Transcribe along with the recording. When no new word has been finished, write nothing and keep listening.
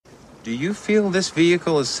Do you feel this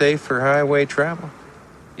vehicle is safe for highway travel?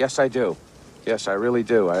 Yes, I do. Yes, I really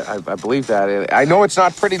do. I believe that. I know it's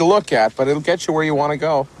not pretty to look at, but it'll get you where you want to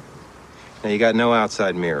go. Now, you got no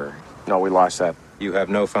outside mirror. No, we lost that. You have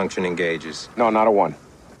no functioning gauges. No, not a one.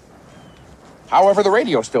 However, the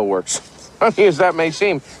radio still works. Funny as that may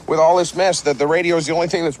seem, with all this mess, that the radio is the only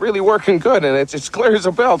thing that's really working good, and it's clear as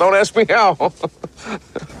a bell. Don't ask me how.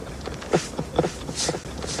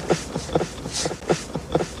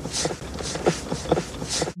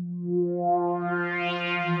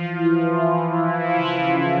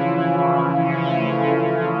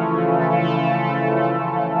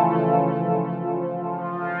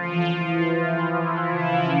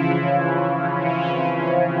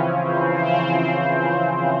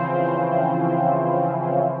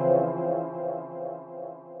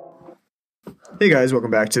 Hey guys, welcome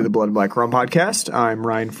back to the Blood and Black Rum podcast. I'm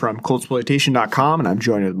Ryan from Coldsploitation.com, and I'm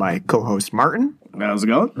joined with my co-host Martin. How's it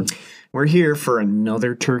going? We're here for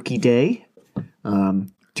another Turkey Day.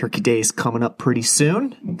 Turkey Day is coming up pretty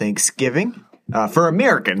soon. Thanksgiving. For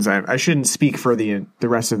Americans, I shouldn't speak for the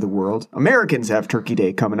rest of the world. Americans have Turkey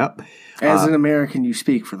Day coming up. As an American, you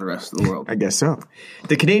speak for the rest of the world. I guess so.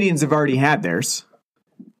 The Canadians have already had theirs.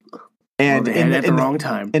 And they had it at the wrong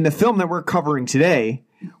time. In the film that we're covering today,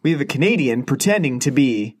 we have a Canadian pretending to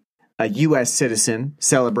be a U.S. citizen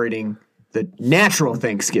celebrating the natural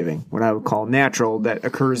Thanksgiving, what I would call natural, that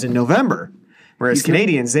occurs in November. Whereas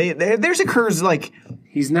Canadians, theirs occurs like...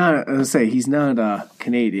 He's not a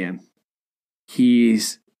Canadian.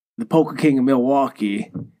 He's the Poker King of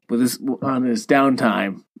Milwaukee on his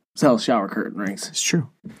downtime, sells shower curtain rings. It's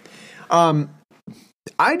true. I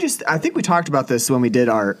think we talked about this when we did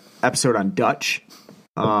our episode on Dutch,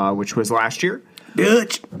 which was last year.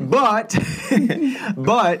 Dutch. But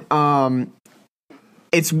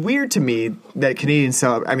it's weird to me that Canadians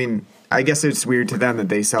celebrate. I mean, I guess it's weird to them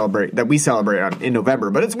that we celebrate in November,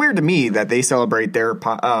 but it's weird to me that they celebrate their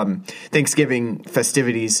Thanksgiving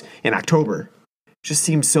festivities in October. It just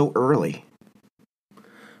seems so early.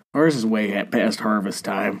 Ours is way past harvest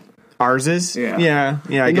time. Ours is? Yeah.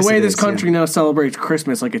 I guess the way this country now celebrates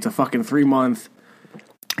Christmas like it's a fucking 3-month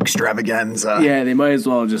extravaganza. Yeah, they might as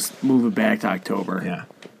well just move it back to October. Yeah.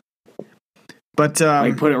 But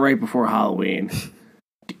put it right before Halloween.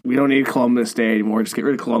 We don't need Columbus Day anymore. Just get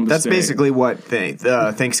rid of Columbus Day. That's basically what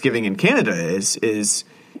Thanksgiving in Canada is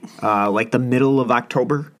like the middle of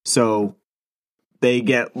October. So they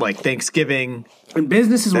get like Thanksgiving. And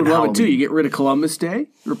businesses would love Halloween. it too. You get rid of Columbus Day,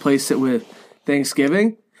 replace it with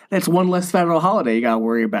Thanksgiving. That's one less federal holiday you got to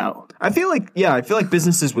worry about. I feel like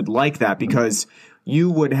businesses would like that because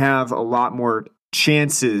you would have a lot more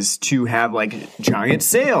chances to have like giant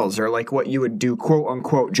sales or like what you would do quote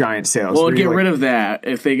unquote giant sales. Well, get rid of that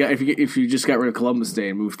if you just got rid of Columbus Day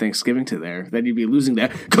and moved Thanksgiving to there, then you'd be losing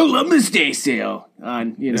that Columbus Day sale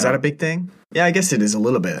on Is that a big thing? Yeah, I guess it is a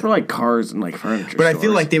little bit for like cars and like furniture. But stores. I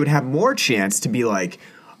feel like they would have more chance to be like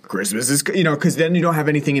Christmas is because then you don't have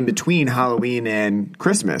anything in between Halloween and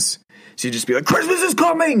Christmas, so you just be like Christmas is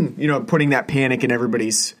coming, putting that panic in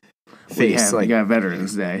everybody's face. You got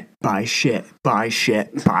Veterans Day. Buy shit.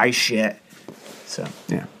 So,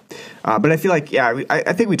 yeah. But I feel like,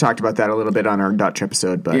 I think we talked about that a little bit on our Dutch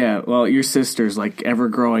episode. But yeah, well, your sister's like ever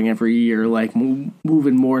growing every year, like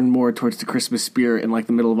moving more and more towards the Christmas spirit in like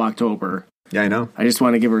the middle of October. Yeah, I know. I just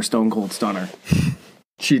want to give her a stone cold stunner.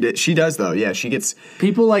 She does, though. Yeah, she gets...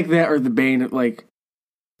 People like that are the bane of, like...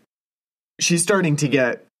 She's starting to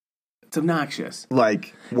get... It's obnoxious.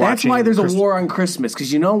 Like, that's why there's a war on Christmas.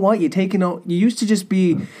 Because you know what? You used to just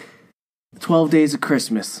be 12 days of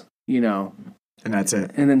Christmas, And that's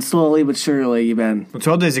it. And then slowly but surely you've been... Well,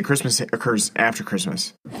 12 days of Christmas occurs after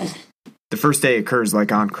Christmas. The first day occurs,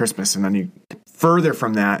 like, on Christmas. And then further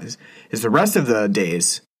from that is the rest of the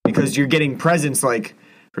days. Because you're getting presents, like...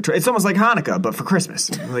 It's almost like Hanukkah, but for Christmas.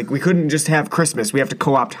 Like, we couldn't just have Christmas. We have to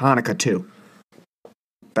co-opt Hanukkah, too.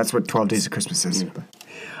 That's what 12 Days of Christmas is.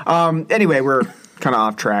 Anyway, we're kind of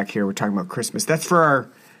off track here. We're talking about Christmas. That's for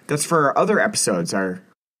our other episodes. Our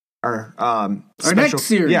next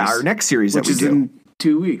series. Yeah, our next series which that we is do in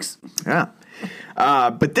 2 weeks. Yeah.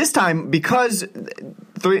 But this time, because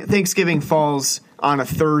Thanksgiving falls on a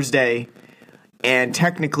Thursday, and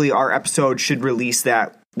technically our episode should release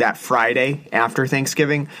that Friday after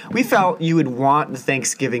Thanksgiving, we felt you would want the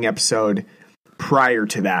Thanksgiving episode prior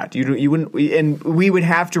to that. You wouldn't, and we would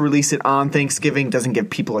have to release it on Thanksgiving. Doesn't give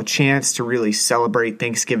people a chance to really celebrate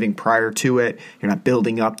Thanksgiving prior to it. You're not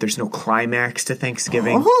building up. There's no climax to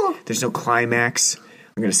Thanksgiving. There's no climax.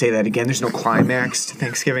 I'm going to say that again. There's no climax to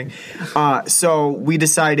Thanksgiving. So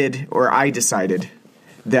I decided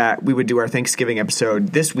that we would do our Thanksgiving episode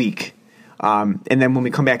this week. And then when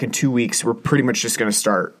we come back in 2 weeks, we're pretty much just going to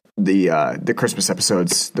start the Christmas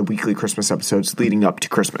episodes, the weekly Christmas episodes leading up to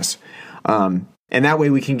Christmas. And that way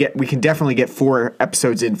we can definitely get 4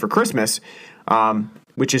 episodes in for Christmas,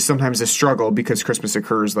 which is sometimes a struggle because Christmas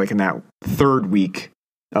occurs like in that 3rd week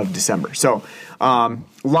of December. So a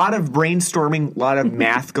lot of brainstorming, a lot of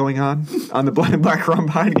math going on the Blood and Black Rum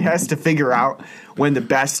podcast to figure out when the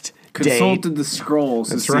best Consulted the scrolls.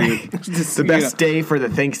 That's right. The best day for the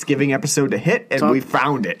Thanksgiving episode to hit, and we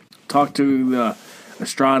found it. Talked to the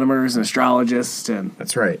astronomers and astrologists, and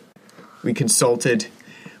that's right. We consulted.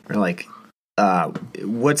 We're like,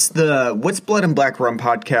 what's Blood and Black Rum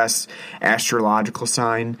podcast's astrological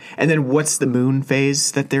sign, and then what's the moon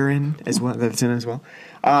phase that they're in as well? That's in as well.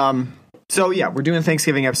 So yeah, we're doing a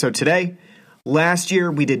Thanksgiving episode today. Last year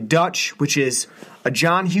we did Dutch, which is a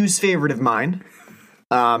John Hughes favorite of mine.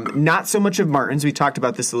 Not so much of Martin's. We talked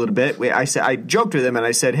about this a little bit. I joked with him and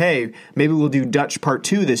I said, hey, maybe we'll do Dutch Part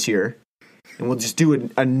 2 this year. And we'll just do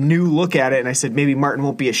a new look at it. And I said, maybe Martin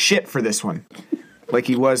won't be a shit for this one. Like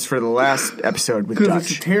he was for the last episode with Dutch.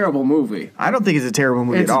 Because it's a terrible movie. I don't think it's a terrible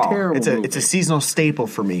movie at all. It's a terrible movie. It's a seasonal staple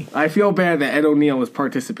for me. I feel bad that Ed O'Neill was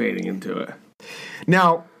participating into it.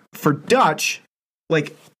 Now, for Dutch,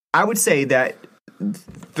 like, I would say that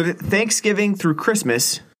Thanksgiving through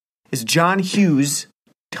Christmas is John Hughes'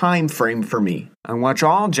 time frame for me. I watch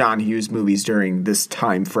all John Hughes movies during this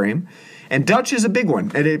time frame, and Dutch is a big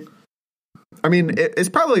one. And it's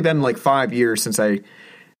probably been like 5 years since I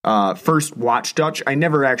first watched Dutch. I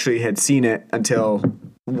never actually had seen it until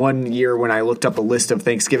one year when I looked up a list of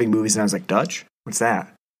Thanksgiving movies, and I was like, Dutch? What's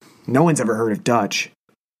that? No one's ever heard of Dutch.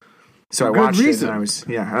 So I watched it, and I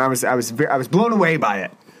was blown away by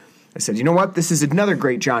it. I said, you know what? This is another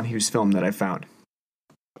great John Hughes film that I found.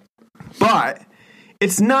 But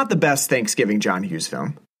it's not the best Thanksgiving John Hughes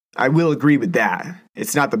film. I will agree with that.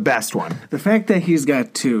 It's not the best one. The fact that he's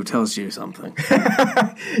got 2 tells you something.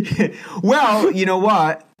 Well, you know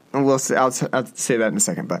what? I'll say that in a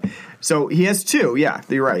second. But so he has 2. Yeah,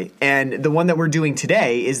 you're right. And the one that we're doing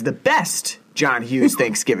today is the best John Hughes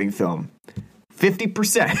Thanksgiving film.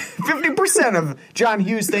 50% of John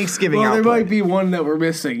Hughes Thanksgiving output. There might be one that we're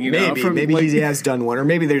missing. Maybe he has done one, or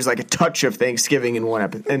maybe there's like a touch of Thanksgiving in one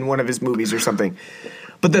of his movies or something.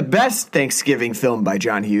 But the best Thanksgiving film by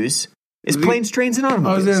John Hughes is Planes, Trains, and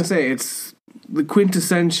Automobiles. I was going to say, it's the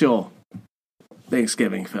quintessential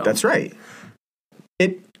Thanksgiving film. That's right.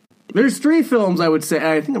 There's 3 films I would say,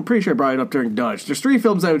 I'm pretty sure I brought it up during Dutch. There's 3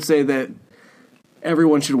 films I would say that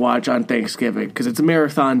everyone should watch on Thanksgiving, because it's a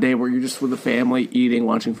marathon day where you're just with the family, eating,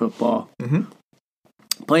 watching football. Mm-hmm.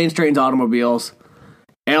 Planes, Trains, Automobiles,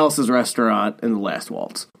 Alice's Restaurant, and The Last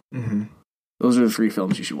Waltz. Mm-hmm. Those are the 3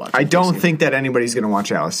 films you should watch. I don't think that anybody's going to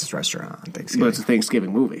watch Alice's Restaurant on Thanksgiving. But it's a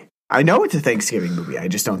Thanksgiving movie. I know it's a Thanksgiving movie. I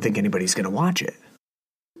just don't think anybody's going to watch it.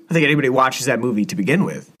 I think anybody watches that movie to begin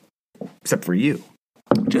with, except for you.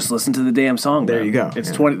 Just listen to the damn song. There you go.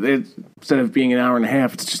 It's 20. Instead of being an hour and a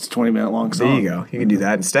half, it's just a 20-minute long song. There you go. You can do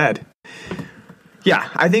that instead. Yeah,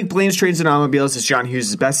 I think Planes, Trains, and Automobiles is John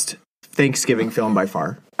Hughes' best Thanksgiving film by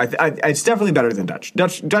far. It's definitely better than Dutch.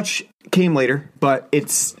 Dutch came later, but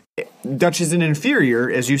Dutch is an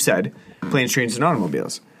inferior, as you said, Planes, Trains, and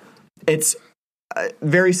Automobiles. It's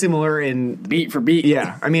very similar in beat for beat.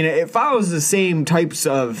 Yeah, I mean, it follows the same types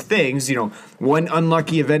of things. You know, one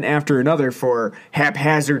unlucky event after another for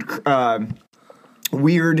haphazard,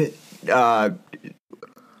 weird,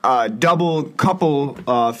 double couple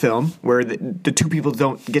film where the 2 people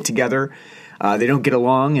don't get together. They don't get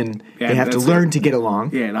along, and they have to learn to get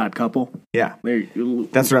along. Yeah, an odd couple. Yeah,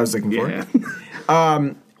 that's what I was looking for.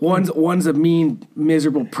 One's a mean,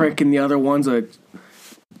 miserable prick, and the other one's a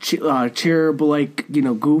cherub-like,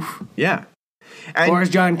 goof. Yeah. Or as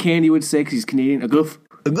John Candy would say, because he's Canadian, a goof.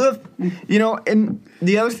 A goof. And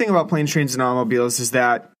the other thing about Planes, Trains, and Automobiles is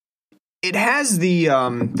that it has the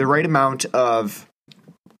right amount of,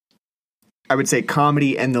 I would say,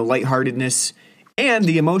 comedy and the lightheartedness and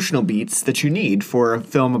the emotional beats that you need for a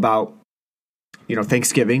film about,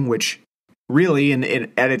 Thanksgiving, which really,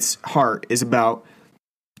 at its heart, is about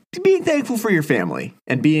being thankful for your family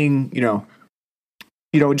and being,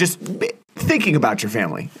 just thinking about your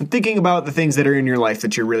family and thinking about the things that are in your life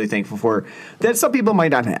that you're really thankful for that some people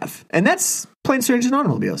might not have. And that's Planes, Trains, and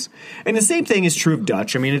Automobiles. And the same thing is true of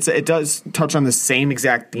Dutch. I mean, it does touch on the same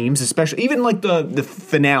exact themes, especially even like the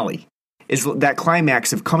finale is that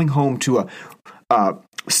climax of coming home to a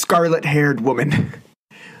scarlet-haired woman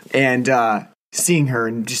and seeing her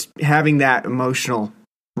and just having that emotional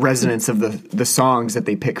resonance of the songs that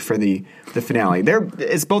they pick for the finale.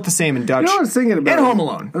 It's both the same in Dutch. You know what I was thinking about? And Home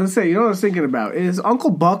Alone. I was going to say, you know what I was thinking about? Is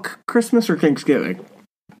Uncle Buck Christmas or Thanksgiving?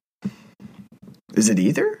 Is it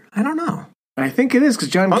either? I don't know. I think it is because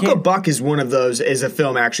John Uncle Candy. Buck is one of those. Is a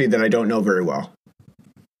film actually that I don't know very well.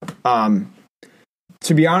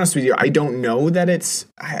 To be honest with you, I don't know that it's.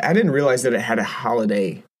 I didn't realize that it had a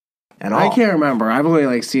holiday at all. I can't remember. I've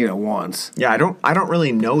only seen it once. Yeah, I don't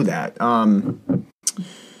really know that.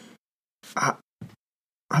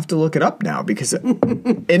 I have to look it up now because,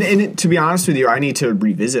 and to be honest with you, I need to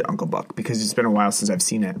revisit Uncle Buck because it's been a while since I've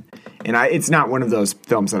seen it, and it's not one of those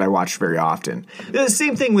films that I watch very often. The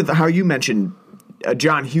same thing with how you mentioned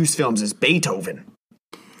John Hughes films as Beethoven,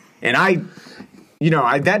 and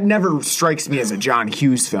that never strikes me as a John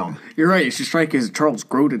Hughes film. You're right. It should strike as a Charles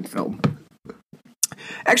Grodin film.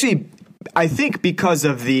 Actually, I think because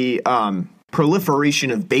of the proliferation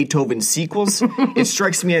of Beethoven sequels, it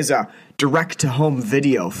strikes me as a direct-to-home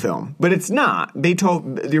video film. But it's not.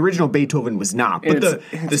 The original Beethoven was not. But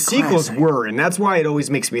the sequels classic. were, and that's why it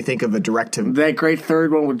always makes me think of a direct-to... That great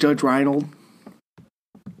third one with Judge Reinhold.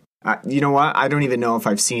 You know what? I don't even know if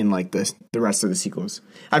I've seen the rest of the sequels.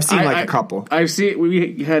 I've seen a couple. I've seen.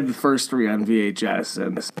 We had the first 3 on VHS,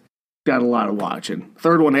 and it's got a lot of watching.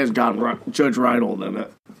 Third one has Judge Reinhold in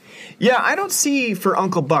it. Yeah, I don't see for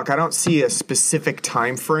Uncle Buck. I don't see a specific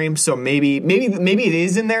time frame. So maybe it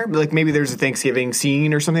is in there. Like maybe there's a Thanksgiving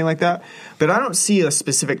scene or something like that. But I don't see a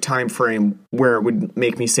specific time frame where it would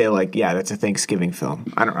make me say yeah, that's a Thanksgiving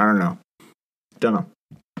film. I don't know. Don't know.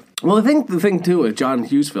 Well, I think the thing too with John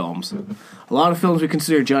Hughes films, a lot of films we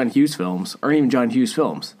consider John Hughes films aren't even John Hughes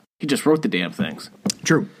films. He just wrote the damn things.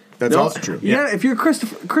 True. That's also true. Yeah, if you're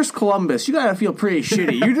Chris Columbus, you gotta feel pretty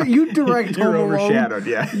shitty. You direct You're Home Alone. overshadowed.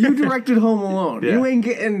 Yeah. You directed Home Alone. Yeah. You ain't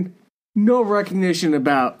getting no recognition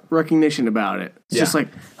about it. It's just like,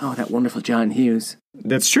 oh, that wonderful John Hughes.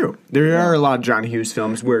 That's true. There are a lot of John Hughes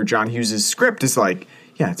films where John Hughes' script is like,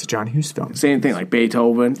 yeah, it's a John Hughes film. Same thing like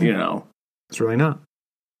Beethoven. It's really not.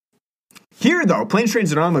 Here, though, Planes,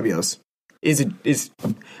 Trains, and Automobiles is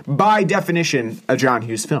by definition a John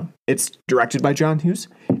Hughes film. It's directed by John Hughes.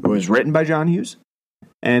 It was written by John Hughes.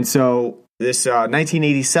 And so this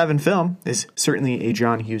 1987 film is certainly a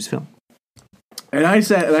John Hughes film. And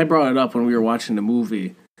I brought it up when we were watching the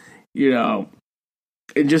movie, and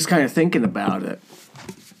just kind of thinking about it.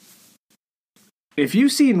 If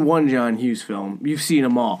you've seen one John Hughes film, you've seen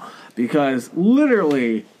them all. Because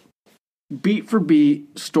literally, beat for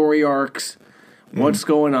beat, story arcs, what's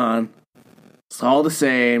going on, it's all the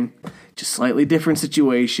same, just slightly different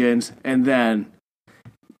situations, and then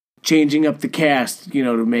changing up the cast,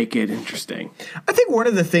 to make it interesting. I think one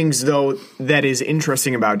of the things, though, that is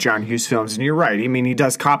interesting about John Hughes films, and you're right, I mean, he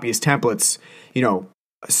does copy his templates,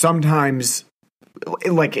 sometimes,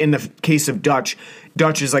 like in the case of Dutch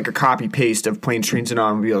is like a copy-paste of Planes, Trains, and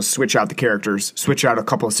Automobiles, switch out the characters, switch out a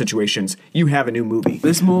couple of situations, you have a new movie.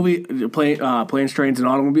 This movie, Planes, Trains, and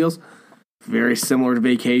Automobiles, very similar to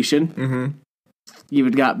Vacation. Mm-hmm. You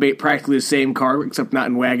got practically the same car, except not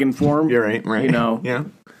in wagon form. You're right.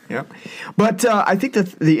 Yeah. But I think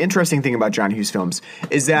the interesting thing about John Hughes films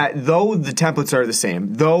is that though the templates are the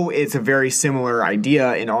same, though it's a very similar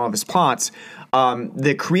idea in all of his plots,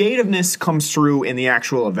 the creativeness comes through in the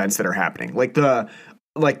actual events that are happening. Like the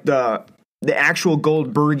actual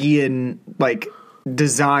Goldbergian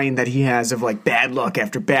design that he has of bad luck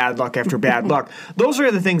after bad luck after bad luck. Those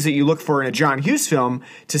are the things that you look for in a John Hughes film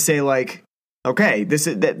to say okay, this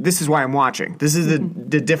is why I'm watching. This is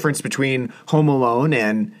the difference between Home Alone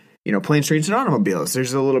and Planes, Trains, and Automobiles.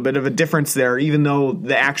 There's a little bit of a difference there, even though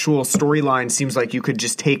the actual storyline seems like you could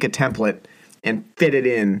just take a template and fit it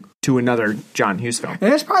in to another John Hughes film.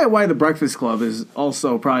 And that's probably why The Breakfast Club is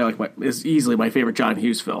also probably is easily my favorite John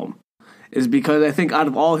Hughes film, is because I think out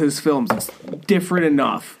of all his films, it's different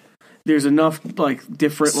enough. There's enough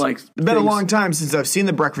different It's been a long time since I've seen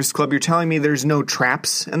The Breakfast Club. You're telling me there's no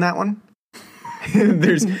traps in that one?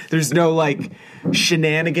 there's no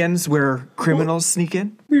shenanigans where criminals sneak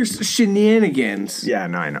in? There's shenanigans. Yeah,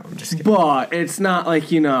 no, I know. I'm just kidding. But it's not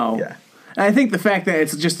Yeah. I think the fact that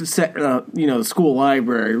it's just set the school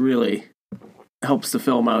library really helps the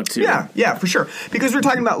film out too. Yeah, for sure. Because we're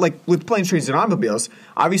talking about with Planes, Trains, and Automobiles,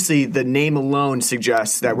 obviously the name alone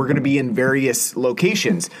suggests that we're going to be in various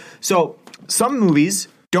locations. So some movies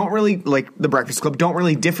don't really, The Breakfast Club, don't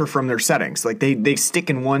really differ from their settings. They stick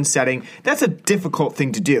in one setting. That's a difficult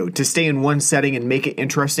thing to do, to stay in one setting and make it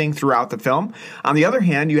interesting throughout the film. On the other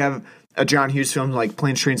hand, you have a John Hughes film like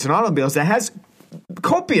Planes, Trains, and Automobiles that has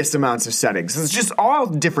copious amounts of settings. It's just all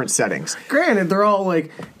different settings. Granted, they're all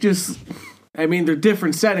they're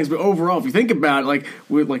different settings, but overall, if you think about it,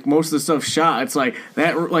 with most of the stuff shot, it's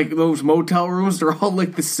those motel rooms, they're all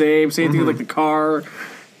the same thing with the car,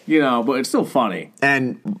 but it's still funny.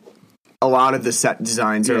 And a lot of the set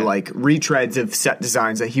designs are like retreads of set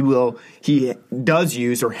designs that he does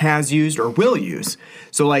use or has used or will use.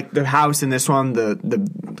 So like the house in this one,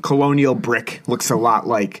 the colonial brick looks a lot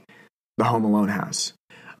like the Home Alone house.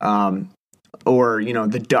 Or,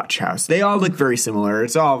 the Dutch house. They all look very similar.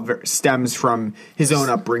 It's all stems from his own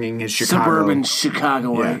upbringing, his Chicago. Suburban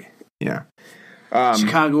Chicagoite. Yeah.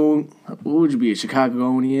 Chicago, what would you be, a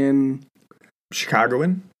Chicagonian?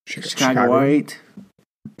 Chicagoan? Chicagoite?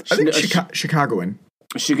 I think Chicagoan.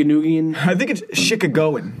 Chicanoogian? I think it's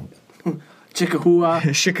Chicagoan.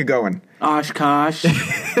 Chickahua? Chicagoan. Oshkosh?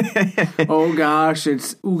 Oh gosh,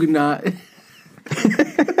 it's Uganot.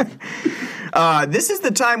 This is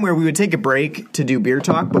the time where we would take a break to do beer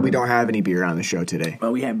talk, but we don't have any beer on the show today.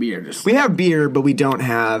 Well, we have beer. We have beer, but we don't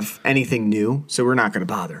have anything new, so we're not going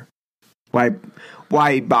to bother.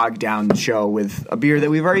 Why bog down the show with a beer that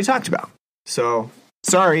we've already talked about? So,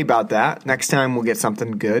 sorry about that. Next time we'll get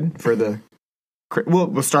something good for the...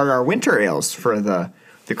 We'll start our winter ales for the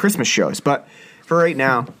Christmas shows, but for right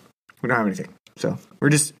now, we don't have anything. So, we're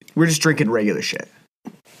just drinking regular shit.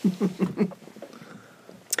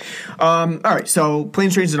 All right, so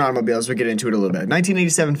Planes, Trains, and Automobiles, we'll get into it a little bit.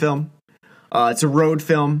 1987 film. It's a road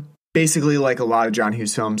film, basically like a lot of John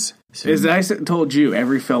Hughes films. So, as I told you,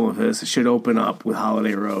 every film of his should open up with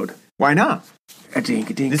Holiday Road. Why not?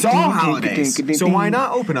 It's all holidays, so why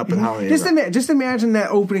not open up with Holiday Road? Just imagine that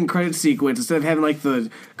opening credit sequence instead of having like the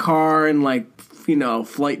car and like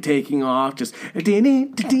flight taking off, just Holiday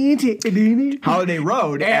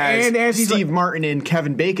Road as Steve Martin and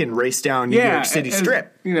Kevin Bacon race down New York City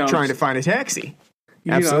Strip, trying to find a taxi.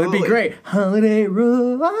 Absolutely, it'd be great. Holiday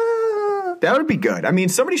Road. That would be good. I mean,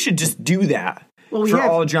 somebody should just do that for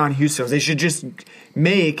all John Hughes films. They should just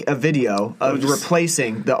make a video of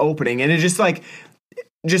replacing the opening, and it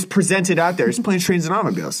just present it out there. It's Planes, Trains, and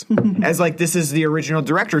Automobiles. As like this is the original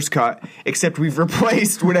director's cut, except we've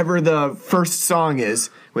replaced whatever the first song is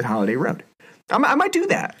with Holiday Road. I might do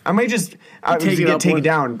that. I might just get taken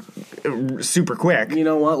down super quick. You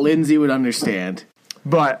know what? Lindsay would understand.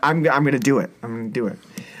 But I'm going to do it.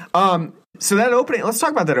 So that opening, let's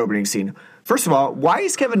talk about that opening scene. First of all, why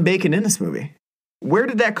is Kevin Bacon in this movie? Where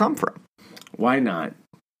did that come from? Why not?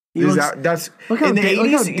 In the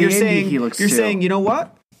 80s, you're saying, you know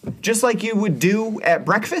what? Just like you would do at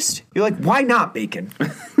breakfast, you're like, why not bacon?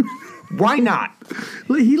 Why not?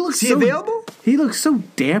 Is he available? He looks so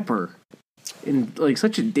dapper and like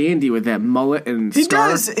such a dandy with that mullet and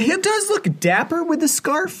scarf. He does look dapper with the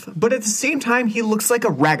scarf, but at the same time, he looks like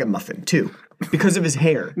a ragamuffin too because of his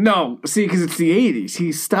hair. No, see, because it's the 80s.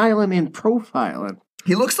 He's styling and profiling.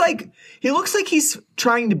 He looks like he's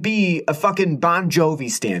trying to be a fucking Bon Jovi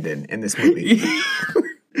stand-in in this movie.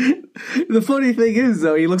 The funny thing is,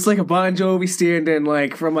 though, he looks like a Bon Jovi stand-in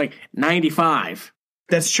from 95.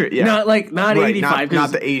 That's true. Yeah, not 85.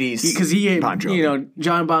 Not the 80s. Because he had, Bon Jovi.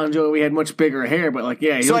 John Bon Jovi had much bigger hair, but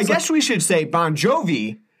so I guess we should say Bon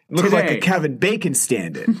Jovi looks like a Kevin Bacon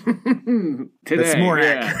stand-in. That's more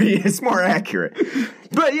accurate. It's more accurate.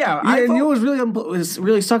 But and you know what was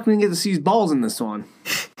really sucked me to get to see his balls in this one.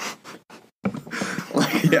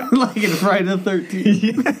 Like in Friday the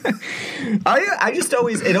 13th. I just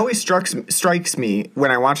always strikes me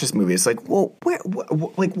when I watch this movie. It's like, well,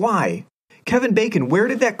 why? Kevin Bacon, where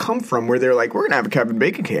did that come from? Where they're like, we're gonna have a Kevin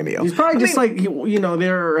Bacon cameo. He's probably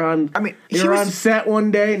they're on. They're on set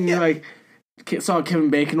one day, and you saw Kevin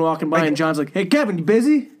Bacon walking by, and John's like, "Hey, Kevin, you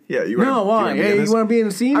busy?" Yeah, you want to be in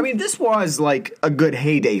the scene? I mean, this was like a good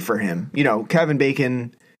heyday for him. Kevin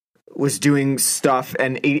Bacon was doing stuff,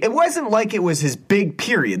 and it wasn't like it was his big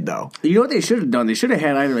period, though. You know what they should have done? They should have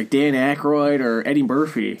had either Dan Aykroyd or Eddie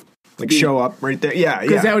Murphy show up right there. Yeah,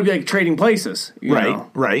 because that would be like trading places.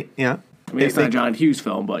 Right. Yeah. I mean, it's not a John Hughes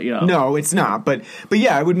film, but No, it's not. But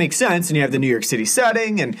yeah, it would make sense, and you have the New York City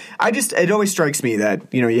setting, and it always strikes me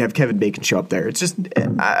that you have Kevin Bacon show up there. It's just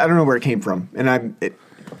I don't know where it came from, and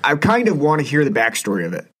I kind of want to hear the backstory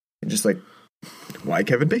of it. Just like, why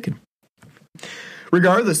Kevin Bacon?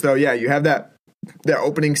 Regardless, though, yeah, you have that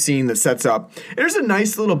opening scene that sets up. There's a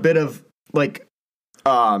nice little bit of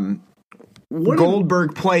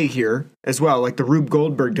Goldberg play here as well, like the Rube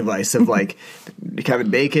Goldberg device of Kevin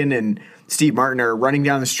Bacon and Steve Martin are running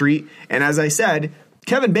down the street. And as I said,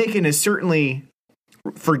 Kevin Bacon is certainly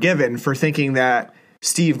forgiven for thinking that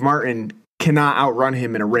Steve Martin cannot outrun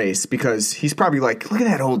him in a race because he's probably like, look at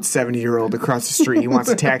that old 70-year-old across the street. He wants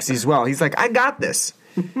a taxi as well. He's like, I got this.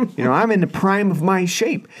 I'm in the prime of my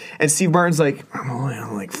shape. And Steve Martin's like, I'm only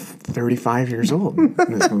like 35 years old in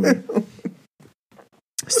this movie.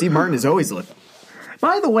 Steve Martin is always looking.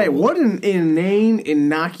 By the way, what an inane,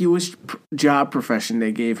 innocuous job profession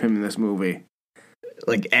they gave him in this movie.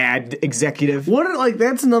 like ad executive,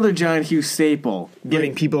 that's another John Hughes staple.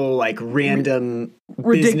 giving people like random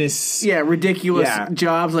business. Ridiculous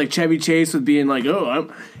jobs, like Chevy Chase with being like,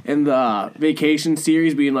 and the Vacation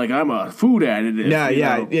series being like, I'm a food additive.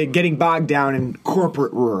 Yeah, getting bogged down in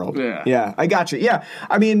corporate world. Yeah, I got you. Yeah,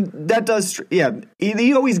 I mean that does. Yeah,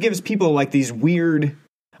 he always gives people like these weird.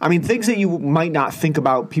 I mean, things that you might not think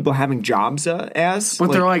about people having jobs as,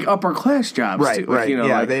 but they're like upper class jobs, right? too. Right. You know,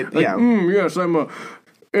 yes, I'm a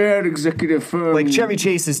ad executive. Like Chevy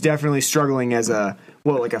Chase is definitely struggling as a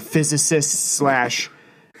physicist /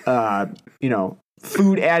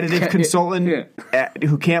 food additive consultant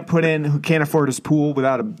who can't afford his pool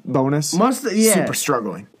without a bonus. Super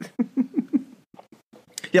struggling.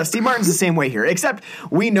 Yeah, Steve Martin's the same way here, except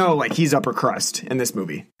we know like he's upper crust in this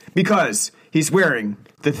movie because he's wearing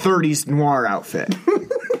the 30s noir outfit.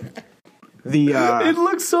 It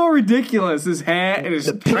looks so ridiculous. His hat and his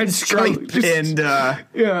the pinstripe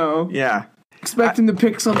and expecting to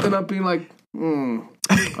pick something up, being like,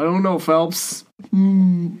 I don't know, Phelps.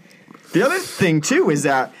 The other thing too is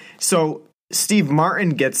that Steve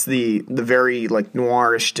Martin gets the very like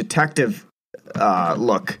noirish detective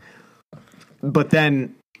look, but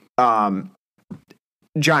then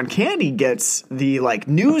John Candy gets the like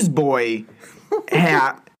newsboy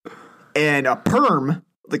hat and a perm,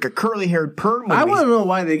 like a curly haired perm. I want to know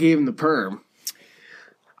why they gave him the perm.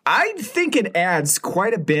 I think it adds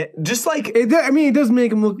quite a bit. Just like it does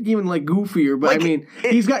make him look even like goofier. But like,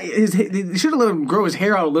 he's got his. They should have let him grow his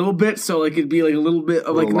hair out a little bit, so like it'd be like a little bit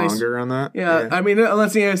of like longer on that. Yeah, I mean,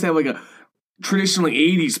 unless he has to have like a traditionally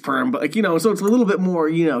 80s perm, but like so it's a little bit more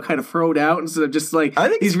kind of froed out instead of just like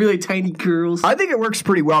these really tiny curls. I think it works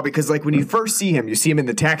pretty well because like when you first see him in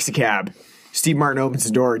the taxi cab. Steve Martin opens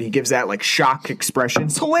the door and he gives that like shock expression.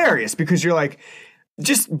 It's hilarious because you're like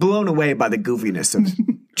just blown away by the goofiness of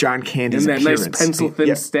John Candy's and that appearance. Nice pencil thin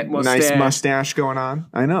mustache. Nice mustache going on.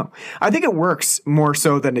 I know. I think it works more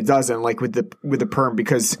so than it doesn't, like with the perm,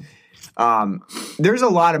 because there's a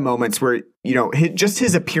lot of moments where just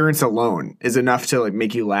his appearance alone is enough to like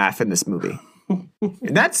make you laugh in this movie. And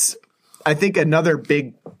that's, I think, another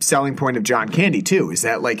big selling point of John Candy too, is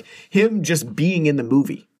that like him just being in the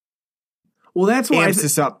movie. Well, that's why amps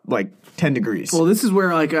this up like 10 degrees. Well, this is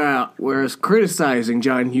where like whereas criticizing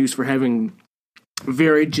John Hughes for having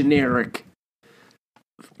very generic,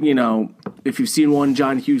 if you've seen one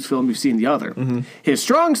John Hughes film, you've seen the other. Mm-hmm. His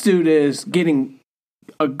strong suit is getting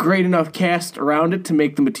a great enough cast around it to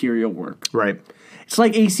make the material work. Right. It's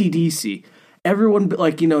like AC/DC. Everyone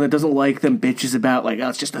that doesn't like them bitches about like,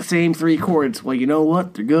 it's just the same 3 chords. Well, you know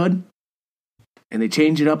what? They're good, and they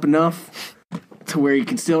change it up enough to where you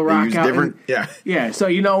can still rock out. Different, yeah. So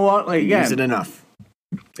you know what? Like, use it enough.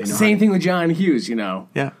 Same thing with John Hughes.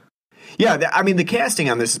 Yeah. I mean, the casting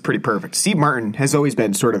on this is pretty perfect. Steve Martin has always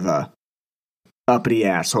been sort of a uppity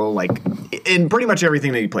asshole, like in pretty much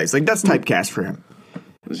everything that he plays. Like that's typecast for him.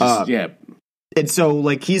 And so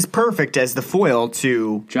like he's perfect as the foil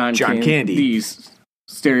to John Candy. These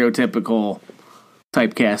stereotypical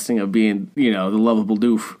typecasting of being, the lovable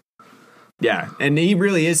doof. Yeah, and he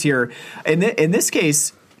really is here. And in this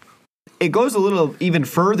case, it goes a little even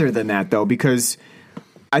further than that, though, because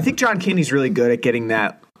I think John Candy's really good at getting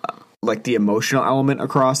that, like, the emotional element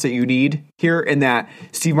across that you need here, and that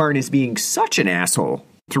Steve Martin is being such an asshole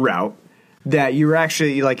throughout that you're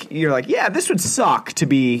actually, like, yeah, this would suck to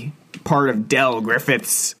be part of Del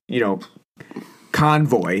Griffith's,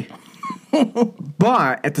 convoy.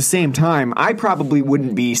 But at the same time, I probably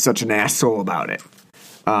wouldn't be such an asshole about it.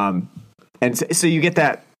 And so you get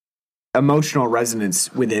that emotional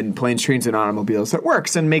resonance within Planes, Trains, and Automobiles that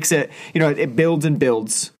works and makes it, it builds and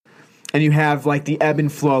builds. And you have, like, the ebb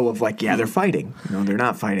and flow of, like, they're fighting. No, they're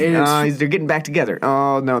not fighting. They're getting back together.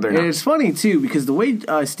 Oh, no, they're not. And it's funny, too, because the way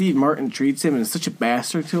Steve Martin treats him and is such a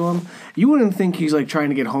bastard to him, you wouldn't think he's, like, trying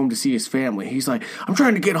to get home to see his family. He's like, I'm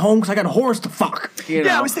trying to get home because I got a horse to fuck.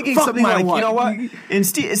 Yeah, I was thinking something like, wife. You know what? In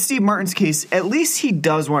Steve Martin's case, at least he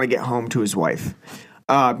does want to get home to his wife.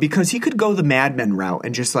 Because he could go the Mad Men route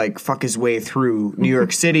and just like fuck his way through New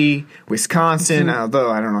York City, Wisconsin.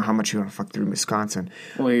 Although I don't know how much you want to fuck through Wisconsin.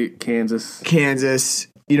 Wait, Kansas.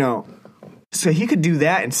 So he could do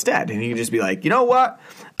that instead, and he could just be like, you know what?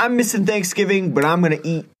 I'm missing Thanksgiving, but I'm gonna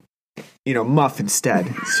eat, muff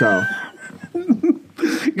instead. So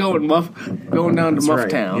going down to Muff right.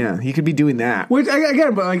 Town. Yeah, he could be doing that. Which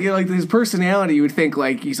again, but like his personality, you would think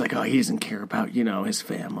like he's like, oh, he doesn't care about his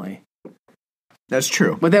family. That's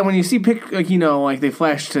true. But then when you see they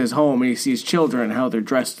flash to his home and you see his children, how they're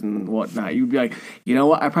dressed and whatnot, you'd be like, you know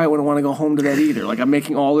what? I probably wouldn't want to go home to that either. Like, I'm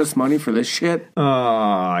making all this money for this shit.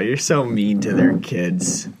 Oh, you're so mean to their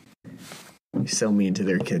kids. So mean to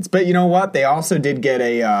their kids. But you know what? They also did get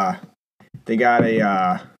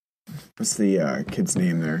what's the kid's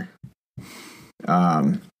name there?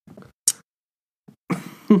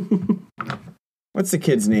 What's the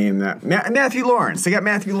kid's name? That Matthew Lawrence. They got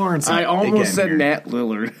Matthew Lawrence. I almost said here. Nat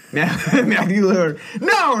Lillard. Matthew Lillard.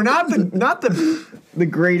 No, not the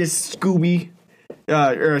greatest Scooby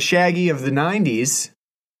or Shaggy of the 90s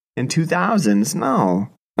and 2000s. No,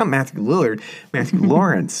 not Matthew Lillard. Matthew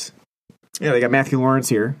Lawrence. Yeah, they got Matthew Lawrence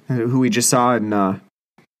here, who we just saw in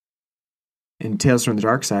Tales from the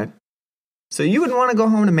Dark Side. So you would want to go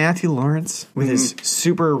home to Matthew Lawrence with his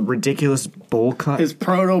super ridiculous bowl cut, His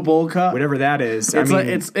proto bowl cut. whatever that is.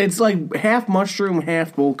 It's like half mushroom,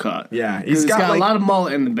 half bowl cut. Yeah, he's got a lot of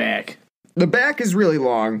mullet in the back. The back is really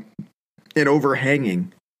long and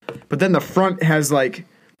overhanging, but then the front has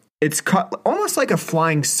it's cut almost like a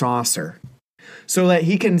flying saucer, so that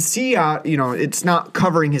he can see out. It's not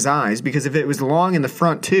covering his eyes, because if it was long in the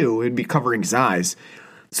front too, it'd be covering his eyes.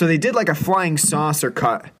 So they did like a flying saucer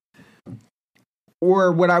cut.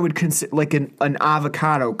 Or what I would consider like an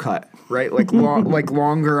avocado cut, right? Like like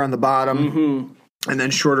longer on the bottom and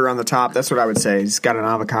then shorter on the top. That's what I would say. He's got an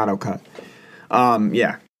avocado cut.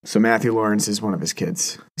 Yeah. So Matthew Lawrence is one of his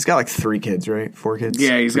kids. He's got like 3 kids, right? 4 kids?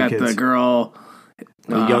 Yeah, he's got the girl,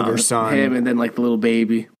 the younger son. him, and then like the little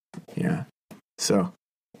baby. Yeah. So.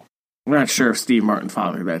 We're not sure if Steve Martin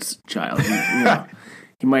fathered that child.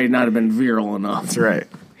 He might not have been virile enough. That's right.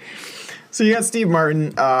 So you got Steve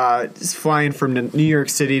Martin just flying from New York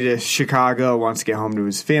City to Chicago, wants to get home to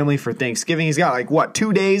his family for Thanksgiving. He's got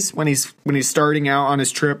 2 days when he's starting out on his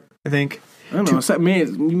trip, I think. I don't know.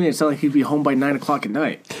 You made it sound like he'd be home by 9 o'clock at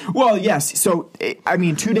night. Well, yes. So,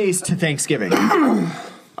 2 days to Thanksgiving.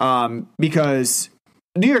 Because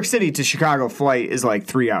New York City to Chicago flight is like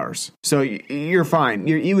 3 hours. So you're fine.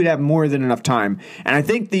 You would have more than enough time. And I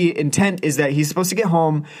think the intent is that he's supposed to get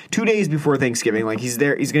home 2 days before Thanksgiving. Like he's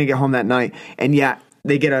going to get home that night. And yet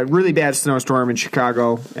they get a really bad snowstorm in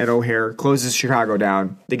Chicago at O'Hare, closes Chicago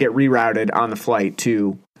down. They get rerouted on the flight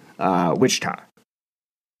to Wichita.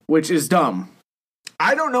 Which is dumb.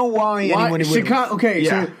 I don't know why anyone would... Chicago, okay,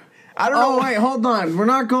 yeah. so... I don't know. Oh, wait, hold on. We're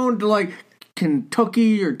not going to, like,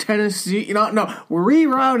 Kentucky or Tennessee. No. We're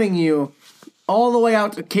rerouting you all the way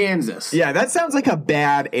out to Kansas. Yeah, that sounds like a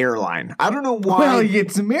bad airline. I don't know why. Well,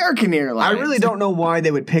 it's American Airlines. I really don't know why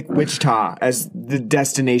they would pick Wichita as the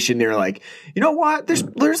destination. They're like, you know what? There's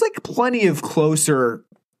like plenty of closer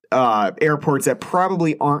airports that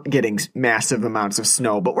probably aren't getting massive amounts of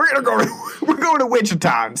snow, but we're going to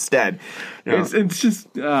Wichita instead. You know? It's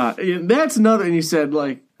just that's another. And you said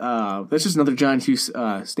like that's just another John Hughes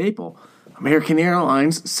staple. American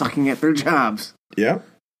Airlines sucking at their jobs. Yeah.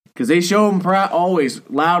 Because they show them always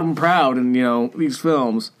loud and proud in, these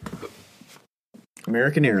films.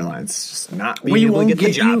 American Airlines just not being able to get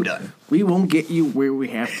the job done. We won't get you where we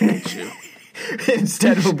have to get you.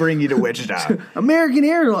 Instead, we'll bring you to Wichita. American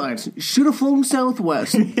Airlines should have flown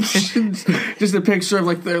Southwest. Just a picture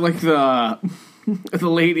of the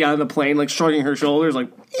lady on the plane, like shrugging her shoulders, like,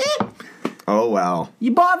 eh. Oh well.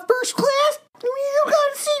 You bought first class? We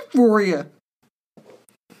got a seat for you.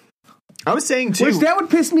 I was saying too, which that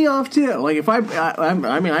would piss me off too. Like if I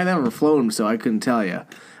never flown, so I couldn't tell you.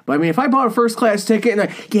 But I mean, if I bought a first class ticket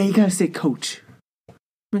and you gotta say coach. I'm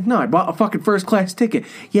like, no, I bought a fucking first class ticket.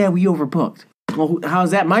 Yeah, we overbooked. Well,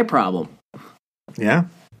 how's that my problem? Yeah,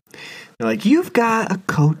 they're like, you've got a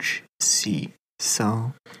coach seat,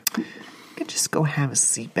 so you can just go have a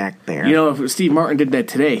seat back there. If Steve Martin did that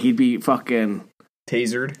today, he'd be fucking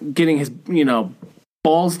tasered, getting his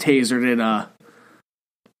balls tasered in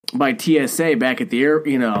by TSA back at the air, at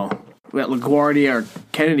LaGuardia or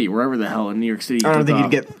Kennedy, wherever the hell in New York City. I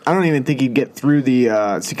don't even think he'd get through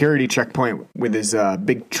the security checkpoint with his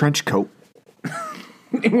big trench coat.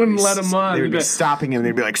 They wouldn't let him on. They would be stopping him.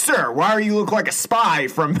 They'd be like, "Sir, why do you look like a spy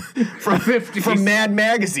from Mad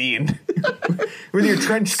Magazine with your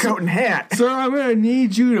trench coat and hat?" Sir, I'm going to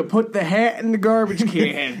need you to put the hat in the garbage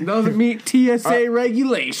can. Doesn't meet TSA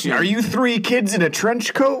regulation. Are you 3 kids in a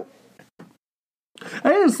trench coat?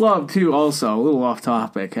 I just love, too, also, a little off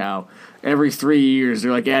topic, how every 3 years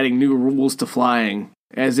they're like adding new rules to flying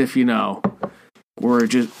as if, we're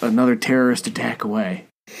just another terrorist attack away.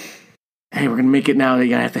 Hey, we're going to make it now that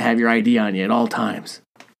you're going to have to have your ID on you at all times.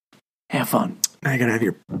 Have fun. Now you're going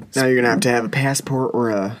to have to have a passport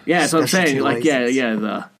or a yeah, that's what I'm saying. Like,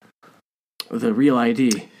 license. the real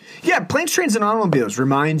ID. Yeah, planes, trains, and automobiles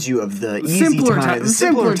reminds you of the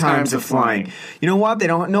simpler times of flying. You know what?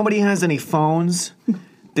 Nobody has any phones.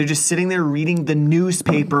 They're just sitting there reading the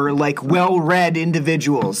newspaper like well-read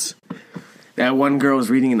individuals. That one girl was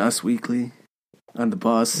reading in Us Weekly on the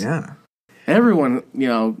bus. Yeah. Everyone,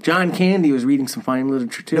 John Candy was reading some fine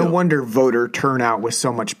literature too. No wonder voter turnout was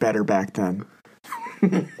so much better back then.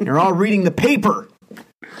 You're all reading the paper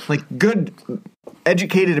like good,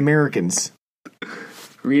 educated Americans.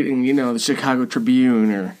 Reading, the Chicago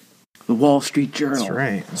Tribune or the Wall Street Journal. That's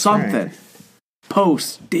right. Something. Right.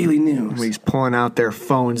 Post, Daily News. He's pulling out their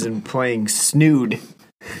phones and playing Snood.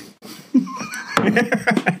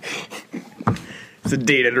 It's a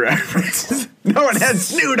dated reference. No one had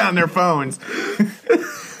Snood on their phones.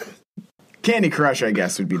 Candy Crush, I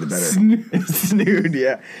guess, would be the better. Snood,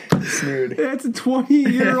 yeah. Snood. That's a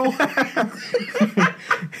 20-year-old.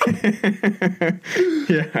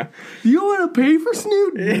 Yeah. You want to pay for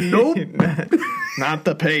Snood? Nope. Not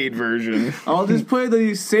the paid version. I'll just play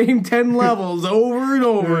the same 10 levels over and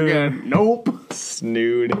over again. Nope.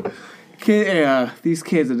 Snood. These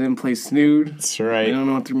kids that didn't play Snood. That's right. They don't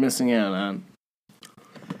know what they're missing out on.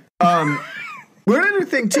 One other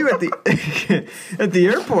thing too at the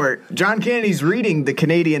airport, John Candy's reading The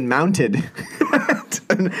Canadian Mounted,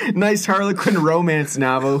 a nice Harlequin romance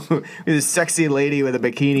novel with a sexy lady with a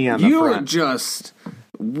bikini on the You were front. just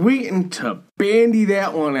waiting to bandy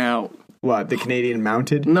that one out. What, The Canadian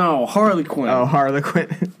Mounted? No, Harley Quinn. Oh,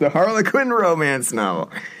 Harlequin, the Harlequin romance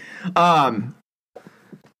novel.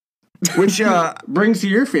 Which brings to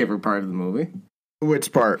your favorite part of the movie,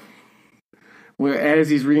 which part? where as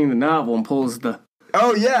he's reading the novel and pulls the.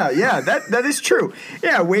 Oh yeah, that is true.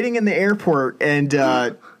 Yeah, waiting in the airport, and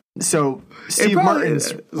so Steve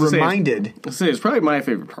Martin's reminded. It's probably my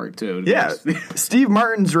favorite part too. Yeah, Steve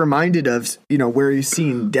Martin's reminded of where he's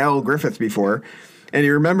seen Del Griffith before, and he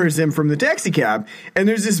remembers him from the taxi cab. And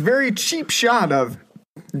there's this very cheap shot of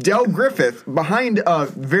Del Griffith behind a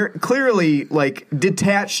very clearly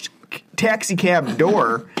detached taxi cab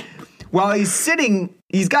door, while he's sitting.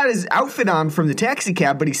 He's got his outfit on from the taxi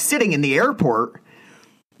cab, but he's sitting in the airport.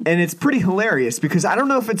 And it's pretty hilarious because I don't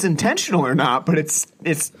know if it's intentional or not, but it's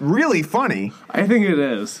really funny. I think it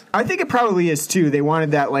is. I think it probably is too. They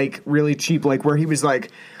wanted that really cheap, where he was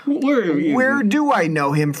like, where do I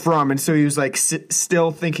know him from? And so he was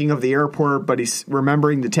still thinking of the airport, but he's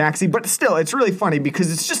remembering the taxi. But still, it's really funny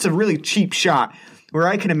because it's just a really cheap shot where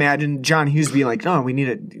I can imagine John Hughes being like, "Oh, we need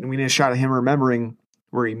a shot of him remembering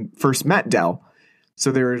where he first met Del."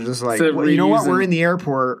 So they were just like, well, you know what? We're in the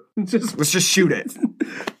airport. Let's just shoot it.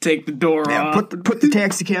 Take the door off. Put the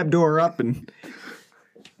taxi cab door up, and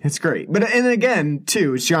it's great. But and again,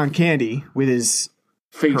 too, it's John Candy with his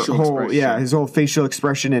facial expression. Yeah, his whole facial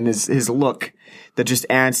expression and his look that just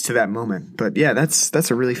adds to that moment. But yeah, that's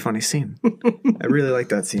a really funny scene. I really like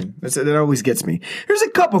that scene. That always gets me. There's a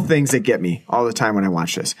couple things that get me all the time when I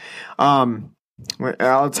watch this.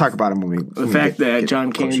 I'll talk about him when we. The fact that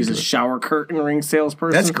John Candy's a shower curtain ring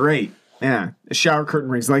salesperson. That's great. Yeah, shower curtain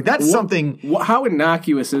rings. That's something. How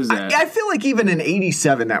innocuous is that? I feel like even in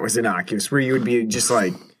 '87 that was innocuous, where you would be just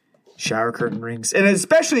like shower curtain rings, and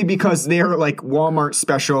especially because they're Walmart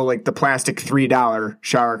special, the plastic $3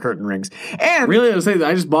 shower curtain rings. And really, I was saying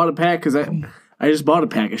I just bought a pack because I just bought a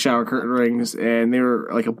pack of shower curtain rings, and they were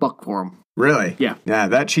 $1 for them. Really? Yeah. Yeah,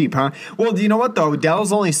 that cheap, huh? Well, do you know what though?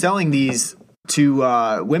 Dell's only selling these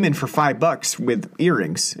to women for $5 with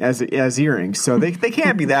earrings as earrings, so they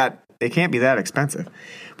can't be that expensive.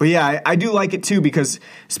 But yeah, I do like it too because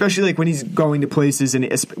especially when he's going to places and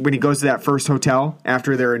when he goes to that first hotel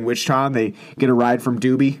after they're in Wichita, and they get a ride from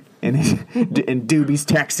Doobie and Doobie's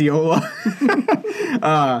Taxiola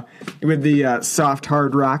with the soft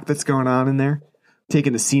hard rock that's going on in there,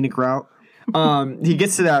 taking the scenic route. He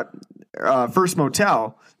gets to that first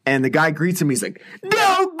motel. And the guy greets him. He's like,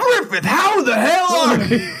 "Del Griffith, how the hell are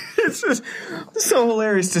you?" It's just so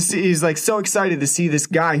hilarious to see. He's so excited to see this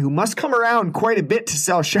guy who must come around quite a bit to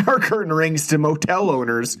sell shower curtain rings to motel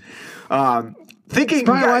owners. Thinking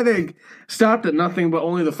probably why they stopped at nothing but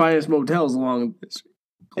only the finest motels along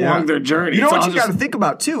their journey. You know what you got to think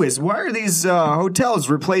about too is why are these hotels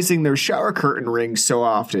replacing their shower curtain rings so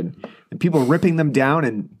often? And people ripping them down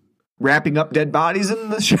and wrapping up dead bodies in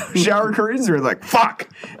the shower curtains? Or fuck.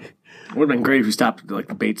 Would have been great if we stopped at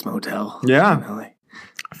the Bates Motel. Yeah.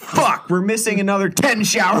 Fuck, we're missing another 10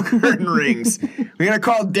 shower curtain rings. We gotta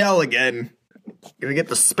call Del again. Gonna get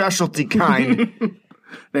the specialty kind.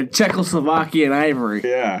 The Czechoslovakian ivory.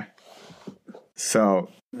 Yeah. So,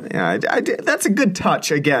 yeah, that's a good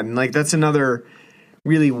touch. Again, that's another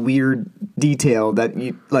really weird detail that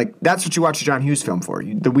you that's what you watch a John Hughes film for.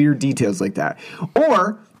 The weird details like that.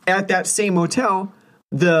 Or at that same hotel,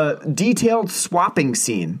 the detailed swapping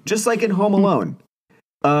scene, just like in Home Alone,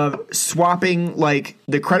 swapping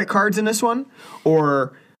the credit cards in this one,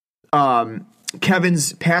 or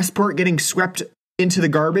Kevin's passport getting swept into the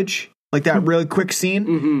garbage like that really quick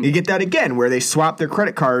scene. You get that again where they swap their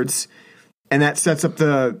credit cards, and that sets up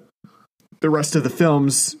the rest of the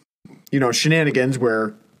film's, shenanigans,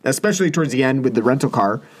 where, especially towards the end with the rental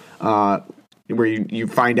car, where you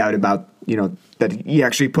find out about, that he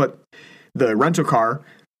actually put the rental car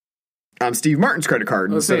on Steve Martin's credit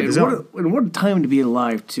card instead of his own. What a time to be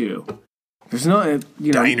alive, too. There's no,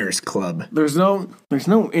 Diners Club. There's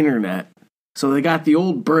no internet. So they got the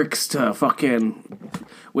old bricks to fucking,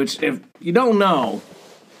 which if you don't know,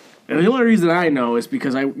 and the only reason I know is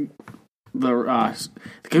because the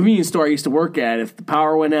convenience store I used to work at, if the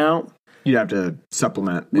power went out, you'd have to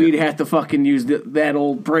supplement. We'd have to fucking use that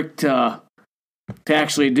old brick to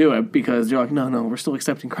actually do it, because they're like, no, we're still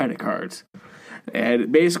accepting credit cards.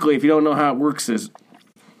 And basically, if you don't know how it works, is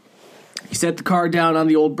you set the card down on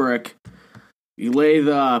the old brick, you lay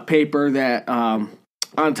the paper that on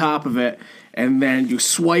top of it, and then you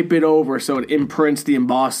swipe it over so it imprints the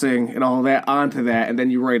embossing and all that onto that, and then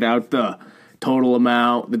you write out the total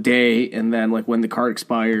amount, the date, and then like when the card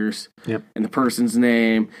expires, and the person's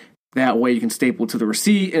name. That way you can staple it to the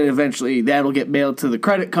receipt, and eventually that'll get mailed to the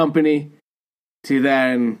credit company to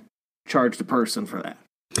then charge the person for that.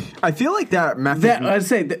 I feel like that method... I'd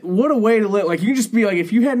say, what a way to live. Like, you can just be like,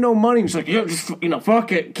 if you had no money, it's like,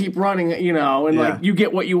 fuck it, keep running, and like, you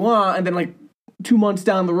get what you want, and then like 2 months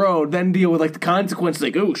down the road, then deal with like the consequences,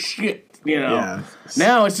 like, oh shit, Yeah.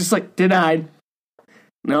 Now it's just like, denied.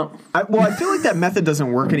 No. I feel like that method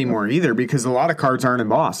doesn't work anymore either, because a lot of cards aren't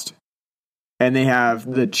embossed. And they have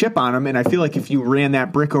the chip on them, and I feel like if you ran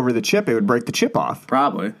that brick over the chip, it would break the chip off.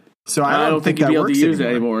 Probably. So I don't think you'd that be able works to use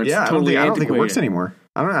anymore. it anymore. It's totally I don't think it works anymore.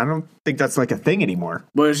 I don't think that's like a thing anymore.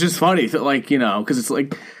 But it's just funny, like, because it's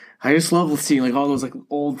like, I just love seeing like all those like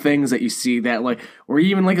old things that you see that like were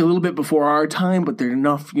even like a little bit before our time, but they're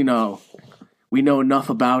enough, we know enough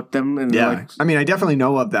about them. And yeah, I mean, I definitely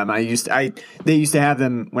know of them. They used to have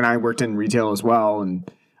them when I worked in retail as well, and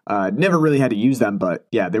never really had to use them. But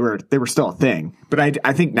yeah, they were still a thing. But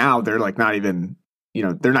I think now they're like not even.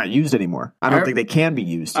 They're not used anymore. I don't think they can be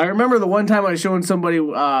used. I remember the one time I was showing somebody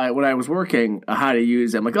when I was working how to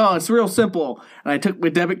use it. I'm like, oh, it's real simple. And I took my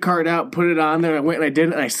debit card out, put it on there, and I went and I did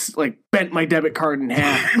it, and I like bent my debit card in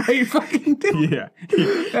half. I fucking did. Yeah.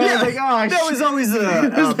 I was like, oh, that was always a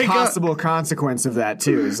like possible consequence of that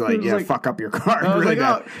too. Is like, fuck up your card. I was really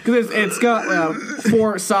like, because it's got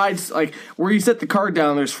 4 sides, like where you set the card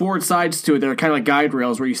down. There's 4 sides to it. They're kind of like guide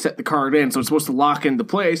rails where you set the card in, so it's supposed to lock into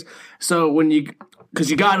place. So when you because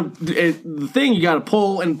you got to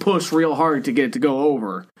pull and push real hard to get it to go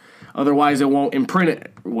over. Otherwise, it won't imprint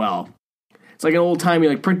it well. It's like an old-timey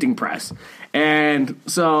like printing press. And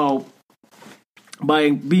so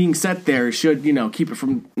by being set there, it should, keep it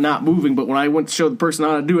from not moving. But when I went to show the person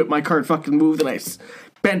how to do it, my card fucking moved, and I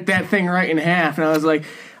bent that thing right in half. And I was like,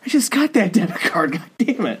 I just got that debit card. God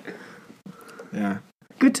damn it. Yeah.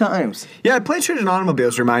 Good times. Yeah, Plane, Trains, and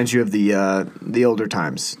Automobiles reminds you of the older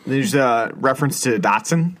times. There's a reference to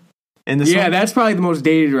Datsun in this one. That's probably the most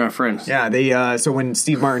dated reference. Yeah, they so when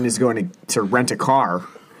Steve Martin is going to rent a car,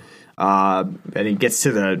 and he gets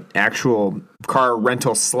to the actual car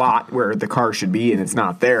rental slot where the car should be, and it's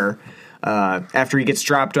not there. After he gets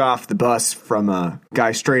dropped off the bus from a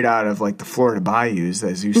guy straight out of like the Florida bayous,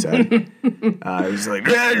 as you said, he's like,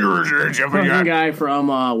 "Yeah, you're jumping." Fucking guy from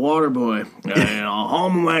Waterboy,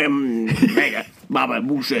 home Baba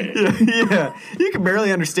Boucher. Yeah, you can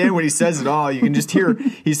barely understand what he says at all. You can just hear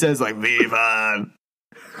he says like "Viva."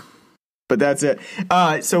 But that's it.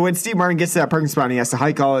 So when Steve Martin gets to that parking spot, he has to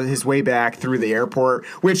hike all his way back through the airport,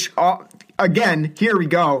 which, again, here we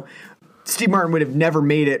go. Steve Martin would have never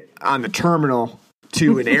made it on the terminal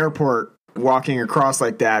to an airport walking across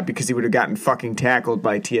like that because he would have gotten fucking tackled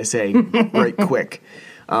by TSA right quick.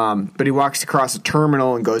 But he walks across a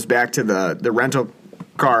terminal and goes back to the rental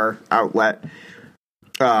car outlet.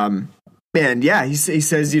 And yeah, he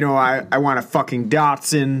says, I want a fucking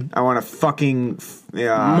Datsun. I want a fucking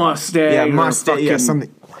Mustang. Yeah, Mustang. Yeah,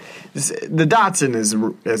 something. The Datsun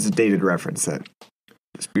is a dated reference that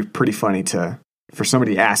would be pretty funny for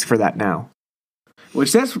somebody to ask for that now.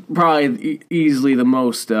 Which that's probably easily the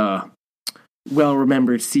most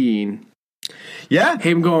well-remembered scene. Yeah.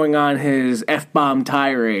 Him going on his F-bomb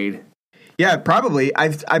tirade. Yeah, probably.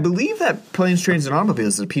 I believe that Planes, Trains, and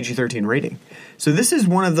Automobiles is a PG-13 rating. So this is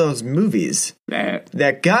one of those movies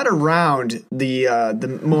that got around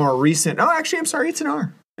the more recent... Oh, actually, I'm sorry, it's an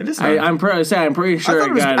R. It is an R. I'm pretty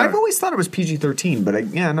sure I've always thought it was PG-13, but I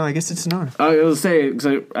guess it's an R. I was say,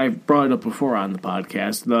 because I brought it up before on the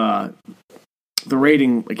podcast, the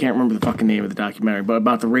rating, I can't remember the fucking name of the documentary, but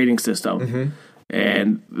about the rating system. Mm-hmm.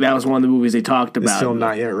 And that was one of the movies they talked about. It's still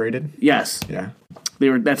not yet rated? Yes. Yeah.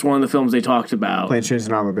 That's one of the films they talked about. Planes, Trains,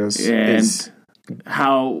 and Automobiles. And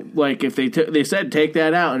how, like, if they said take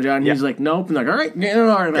that out, and John Hughes like, nope, and like, all right, get an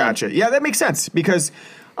R. Gotcha. Yeah, that makes sense because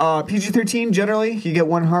PG-13 generally you get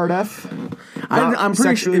one hard F. I'm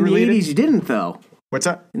pretty sure in the 80s you didn't though. What's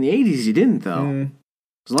that? In the 80s you didn't though.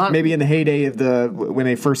 Maybe in the heyday of when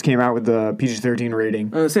they first came out with the PG-13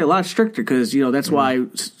 rating. I would say a lot stricter because that's why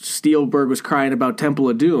Spielberg was crying about Temple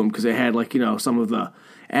of Doom because it had like some of the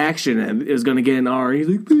action and it was going to get an R. He's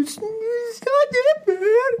like, it's not that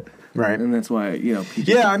bad. Right. And that's why, PG.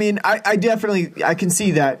 Yeah, I mean, I definitely can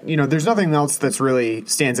see that, there's nothing else that's really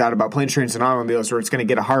stands out about Planes, Trains, and Automobiles where it's going to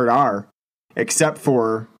get a hard R except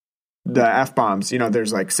for the F-bombs.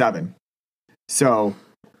 There's like 7. So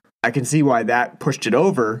I can see why that pushed it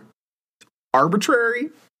over.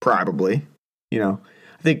 Arbitrary? Probably. I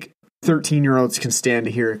think 13-year-olds can stand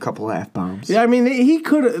to hear a couple of F-bombs. Yeah, I mean, they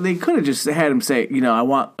could have just had him say, I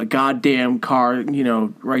want a goddamn car,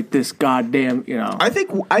 write this goddamn, I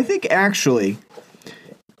think actually,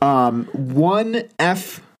 one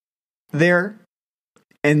F there,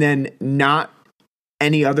 and then not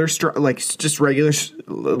any other like just regular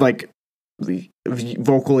like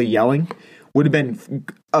vocally yelling would have been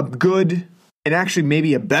a good and actually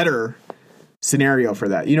maybe a better scenario for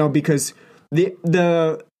that. Because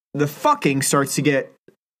the fucking starts to get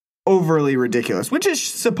overly ridiculous, which is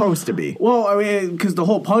supposed to be. Well, I mean, because the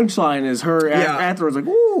whole punchline is her afterwards like,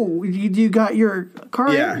 "Ooh, you got your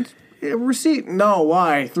car receipt? No,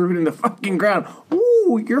 why? Threw it in the fucking ground.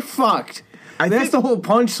 Ooh, you're fucked." That's the whole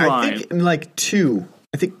punchline. I think in like 2.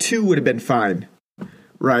 I think 2 would have been fine,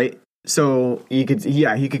 right? So he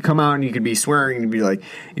could come out and you could be swearing and be like,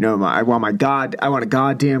 I want a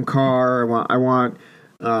goddamn car. I want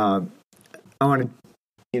to.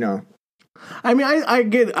 I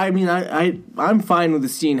mean, I'm fine with the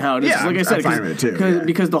scene how it is. Yeah, like I said, I'm fine with it too.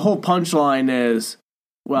 Because the whole punchline is,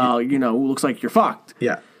 looks like you're fucked.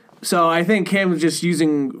 Yeah. So I think him just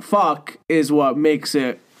using fuck is what makes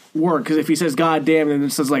it work. Because if he says goddamn and then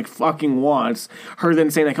says like fucking once, her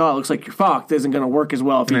then saying like, oh, it looks like you're fucked isn't going to work as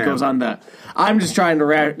well if he goes on that. I'm just trying to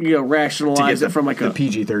rationalize it from like the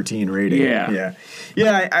PG-13 rating.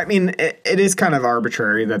 Yeah. I mean, it is kind of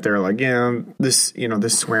arbitrary that they're like, this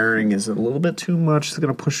swearing is a little bit too much. It's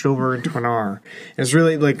going to push it over into an R. It's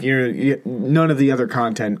really like none of the other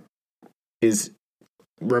content is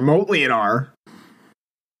remotely an R,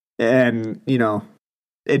 and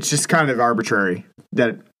it's just kind of arbitrary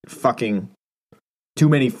that fucking too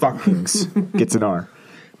many fuckings gets an R,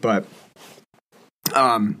 but.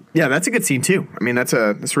 Yeah, that's a good scene too. I mean, that's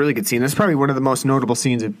a really good scene. That's probably one of the most notable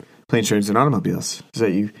scenes of Planes, Trains, and Automobiles. Is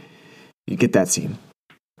that you get that scene,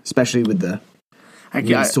 especially with the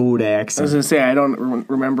Minnesota accent. I was gonna say I don't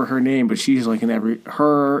remember her name, but she's like in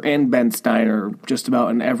her and Ben Steiner just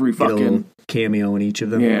about in every fucking cameo in each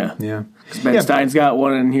of them. Yeah. Because Ben Stein's got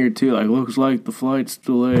one in here too. Like, looks like the flight's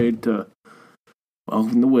delayed to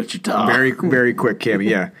welcome to Wichita. Very very quick cameo.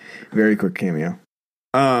 Yeah, very quick cameo.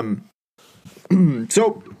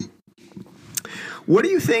 So, what do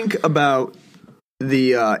you think about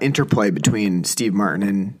the interplay between Steve Martin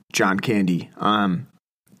and John Candy?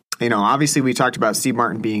 Obviously we talked about Steve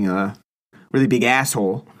Martin being a really big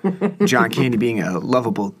asshole, John Candy being a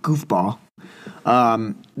lovable goofball.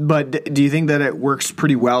 But do you think that it works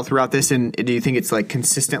pretty well throughout this, and do you think it's like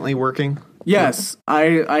consistently working? Yes,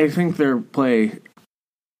 I think the play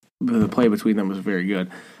between them was very good.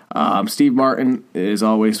 Steve Martin is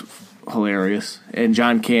always hilarious, and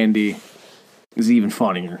John Candy is even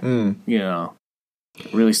funnier.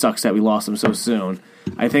 It really sucks that we lost him so soon.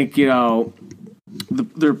 I think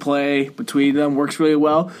their play between them works really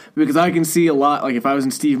well because I can see a lot. Like if I was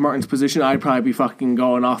in Steve Martin's position, I'd probably be fucking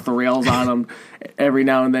going off the rails on him every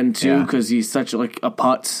now and then too because he's such like a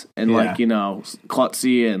putz and like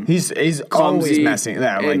klutzy and he's always messing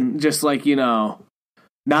that and just like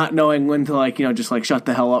not knowing when to just like shut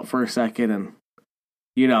the hell up for a second and.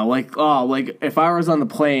 Like if I was on the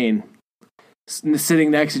plane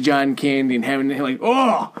sitting next to John Candy and having like,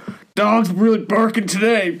 oh, dog's really barking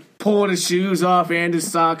today, pulling his shoes off and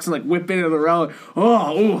his socks and like whipping into the rail.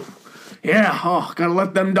 Oh, gotta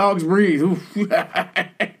let them dogs breathe.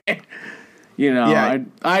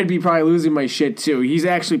 I'd be probably losing my shit too. He's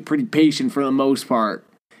actually pretty patient for the most part.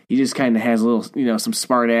 He just kind of has a little, some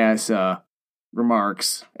smart ass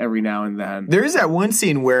remarks every now and then. There is that one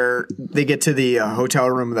scene where they get to the hotel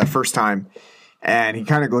room the first time and he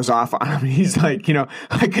kind of goes off on him. He's like,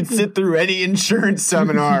 I could sit through any insurance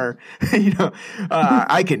seminar.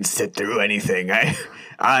 I can sit through anything.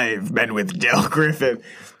 I've been with Dale Griffin,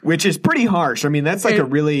 which is pretty harsh. I mean, that's like a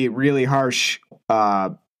really, really harsh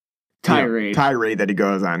tirade tirade that he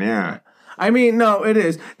goes on. Yeah. I mean, no, it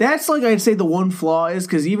is. That's like I'd say the one flaw is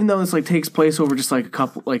because even though this like takes place over just like a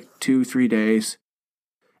couple, like 2-3 days,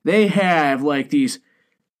 they have like these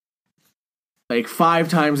like 5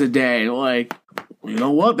 times a day. Like, you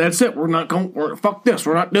know what? That's it. Fuck this.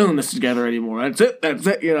 We're not doing this together anymore. That's it. That's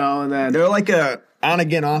it. You know, and then They're like a on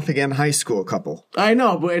again, off again high school couple. I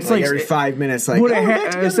know, but it's like every 5 minutes. Like, but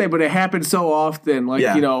oh, it happens so often, like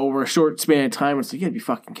Yeah. you know, over a short span of time. It's like you'd be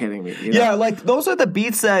fucking kidding me. You know? yeah, like those are the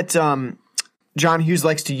beats that John Hughes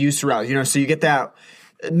likes to use throughout. You know, so you get that.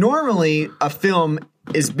 Normally, a film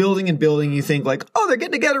is building and building. You think like, oh, they're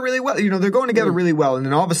getting together really well. You know, they're going together really well, and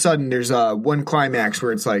then all of a sudden, there's one climax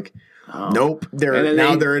where it's like, nope, they're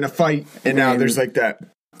in a fight, and now there's like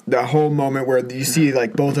the whole moment where you see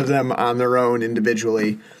like both of them on their own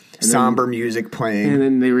individually, somber music playing, and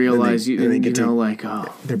then they realize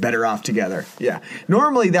they're better off together. Yeah,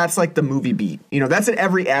 normally that's like the movie beat. You know, that's in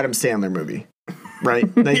every Adam Sandler movie, right?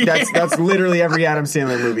 Like that's literally every Adam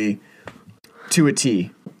Sandler movie to a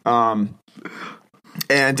T.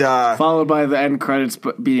 And followed by the end credits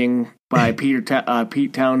being by Pete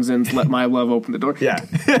Townsend's "Let My Love Open the Door." Yeah.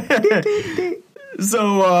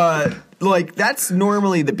 So, like, that's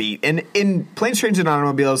normally the beat. And in Planes, Trains, and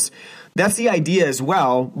Automobiles, that's the idea as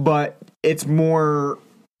well, but it's more,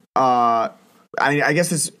 I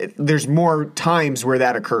guess there's more times where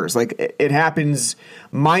that occurs. Like, it happens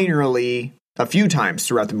minorly a few times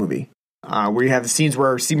throughout the movie. Where you have the scenes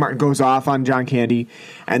where Steve Martin goes off on John Candy,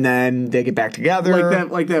 and then they get back together.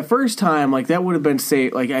 Like that first time, like that would have been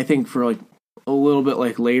safe. Like I think for like a little bit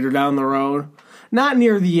like later down the road, not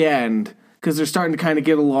near the end because they're starting to kind of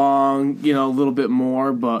get along, you know, a little bit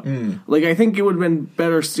more. But like I think it would have been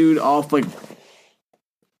better suited off like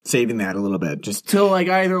saving that a little bit, just till like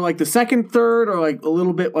either like the second third or like a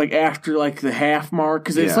little bit like after like the half mark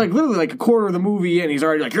because it's like literally like a quarter of the movie and he's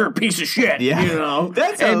already like you're a piece of shit, you know.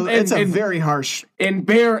 It's a very harsh and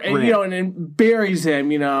buries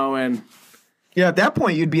him, you know, and at that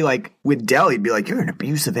point you'd be like with Dell, you'd be like you're an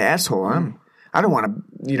abusive asshole. I don't want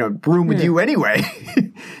to, you know, room with you anyway.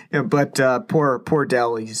 But poor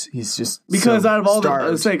Dell, he's just because out of all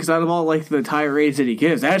starved. the tirades that he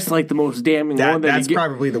gives, that's like the most damning one. That's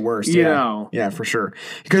probably the worst. You know, yeah, for sure.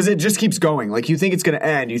 Because it just keeps going. Like you think it's going to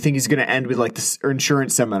end. You think he's going to end with like the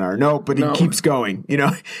insurance seminar. Nope, but he keeps going. You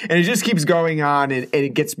know, and it just keeps going on, and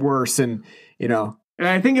it gets worse. And you know. And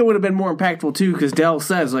I think it would have been more impactful too, because Dell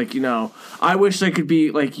says like, you know, I wish I could be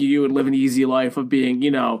like you and live an easy life of being,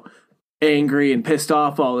 you know, angry and pissed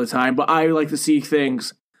off all the time, but I like to see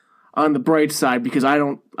things on the bright side because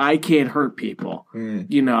I can't hurt people.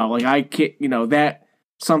 You know, like I can't, you know, that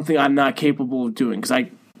something I'm not capable of doing because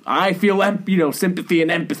I feel, you know, sympathy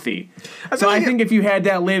and empathy. I think if you had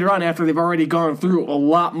that later on after they've already gone through a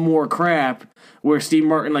lot more crap where Steve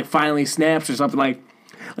Martin like finally snaps or something like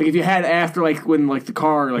if you had after like when like the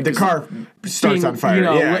car starts on fire, you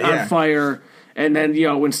know, lit on fire. And then, you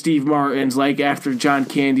know, when Steve Martin's, like, after John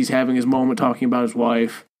Candy's having his moment talking about his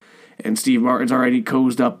wife, and Steve Martin's already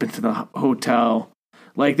cozied up into the hotel,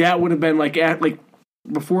 like, that would have been, like,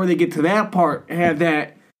 before they get to that part, had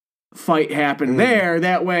that fight happen there.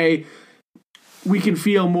 That way, we can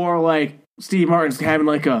feel more like Steve Martin's having,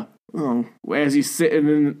 like, as he's sitting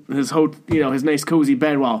in his, you know, his nice cozy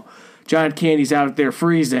bed while John Candy's out there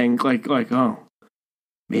freezing, like,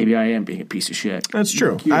 maybe I am being a piece of shit. That's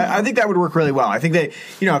true. I think that would work really well. I think that,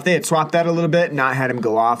 you know, if they had swapped that a little bit and not had him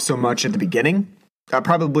go off so much at the beginning, that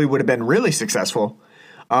probably would have been really successful.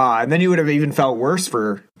 And then you would have even felt worse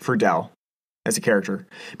for Dell as a character.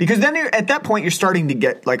 Because then at that point, you're starting to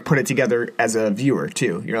get, like, put it together as a viewer,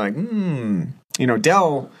 too. You're like, you know,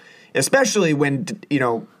 Dell, especially when, you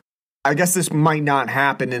know, I guess this might not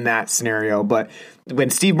happen in that scenario, but when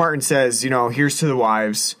Steve Martin says, you know, here's to the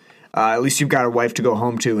wives, at least you've got a wife to go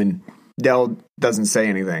home to, and Dell doesn't say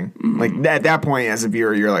anything. Like at that point, as a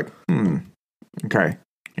viewer, you're like, okay,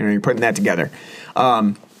 you know, you're putting that together.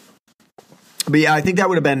 But yeah, I think that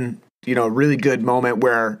would have been, you know, a really good moment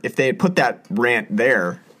where if they had put that rant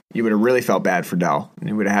there, you would have really felt bad for Dell, and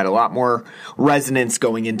you would have had a lot more resonance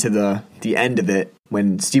going into the end of it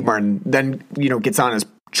when Steve Martin then, you know, gets on his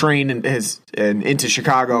train and into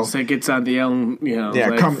Chicago. So it gets on the Elm, you know.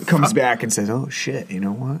 Yeah, comes back and says, "Oh shit, you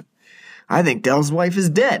know what? I think Dell's wife is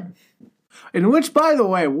dead." In which, by the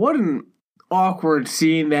way, what an awkward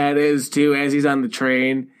scene that is too, as he's on the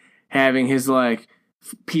train, having his like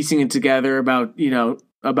piecing it together about, you know,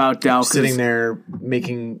 about Dell sitting there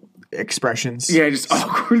making expressions. Yeah, just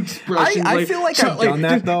awkward expressions. I feel like I've done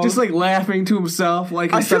that though. Just like laughing to himself.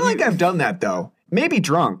 Like I feel like I've done that though. Maybe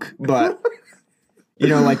drunk, but you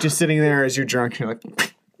know, like just sitting there as you're drunk, you're like,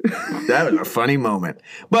 that was a funny moment.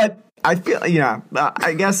 But I feel,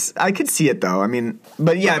 I guess I could see it though. I mean,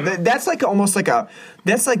 but yeah, that's like almost like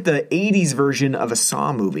that's like the 80s version of a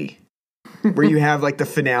Saw movie where you have like the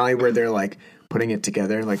finale where they're like putting it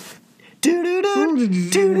together like doo-doo-doo,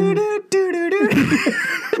 doo-doo-doo,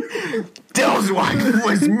 doo-doo-doo. Dell's wife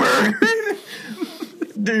was murdered.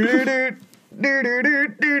 Doo-doo-doo, doo-doo-doo,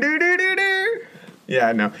 doo-doo-doo-doo.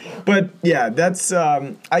 Yeah, no. But yeah, that's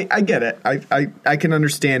I get it. I can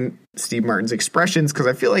understand Steve Martin's expressions because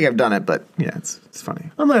I feel like I've done it, but yeah, it's funny.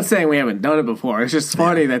 I'm not saying we haven't done it before. It's just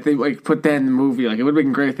funny that they like put that in the movie. Like it would have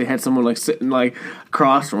been great if they had someone like sitting like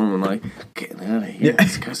across from him and like getting out of here.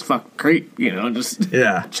 This guy's fucking great, just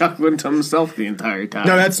chuckling to himself the entire time.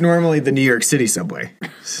 No, that's normally the New York City subway.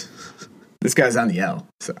 This guy's on the L.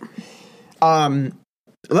 So,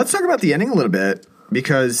 let's talk about the ending a little bit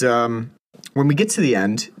because when we get to the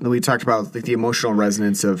end, we talked about like the emotional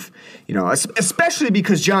resonance of, especially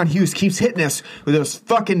because John Hughes keeps hitting us with those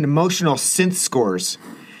fucking emotional synth scores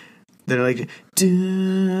that are like,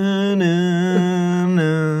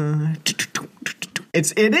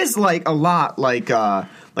 it is like a lot like a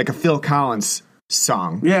Phil Collins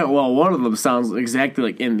song. Yeah, well, one of them sounds exactly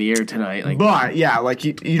like In the Air Tonight. Like, but yeah, like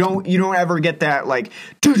you don't ever get that like.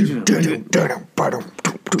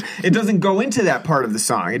 It doesn't go into that part of the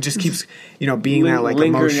song. It just keeps, being that like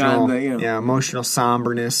emotional, emotional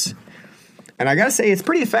somberness. And I gotta say, it's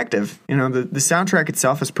pretty effective. The soundtrack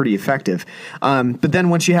itself is pretty effective. But then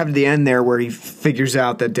once you have to the end there, where he figures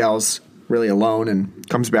out that Dell's really alone and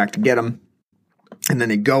comes back to get him, and then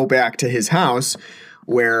they go back to his house,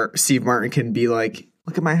 where Steve Martin can be like,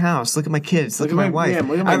 look at my house, look at my kids, look at my wife. I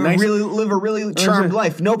live a really charmed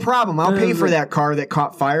life. No problem. I'll pay for that car that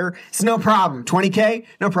caught fire. It's no problem. $20K?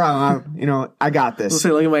 No problem. I got this. We'll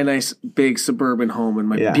say, look at my nice big suburban home and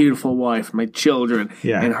my beautiful wife, my children,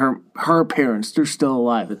 and her parents. They're still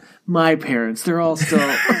alive. And my parents, they're all still.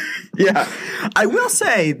 Yeah. I will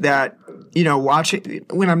say that, watching,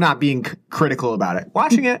 when I'm not being critical about it,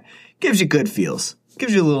 watching it gives you good feels.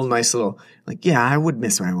 Gives you a nice little, like, yeah, I would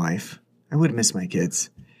miss my wife. I would miss my kids.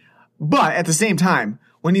 But at the same time,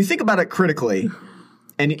 when you think about it critically,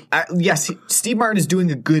 and yes, Steve Martin is doing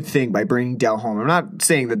a good thing by bringing Dell home. I'm not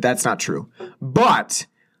saying that that's not true. But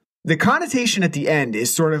the connotation at the end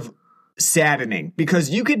is sort of saddening because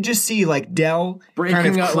you could just see like Dell breaking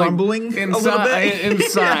kind of crumbling like, a little bit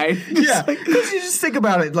inside. Yeah, because you just think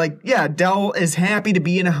about it, like, yeah, Dell is happy to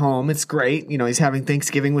be in a home. It's great, he's having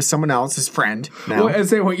Thanksgiving with someone else, his friend. Now. Well, I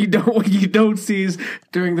say what you don't see is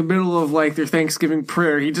during the middle of like their Thanksgiving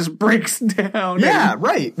prayer, he just breaks down. Yeah,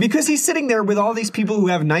 right, because he's sitting there with all these people who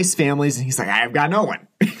have nice families, and he's like, I've got no one.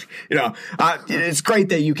 It's great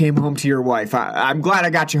that you came home to your wife. I'm glad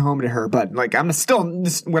I got you home to her, but like, I'm still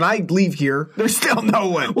when I leave here, there's still no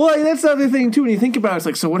one. Well, that's the other thing too. When you think about it, it's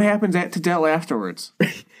like, so what happens to Dell afterwards?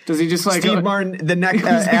 Does he just like Steve Martin the next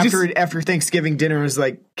after Thanksgiving dinner is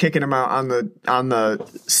like kicking him out on the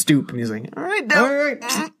stoop, and he's like, all right, Dell,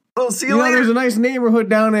 we'll see you later. There's a nice neighborhood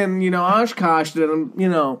down in Oshkosh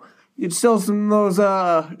that you'd sell some of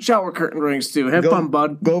those shower curtain rings too. Have fun,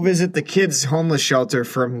 bud. Go visit the kids' homeless shelter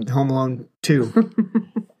from Home Alone 2.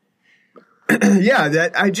 Yeah,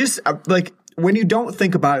 that I just like when you don't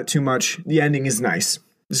think about it too much. The ending is nice.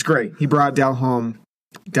 It's great. He brought Dell home.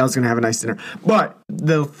 Dell's gonna have a nice dinner. But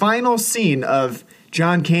the final scene of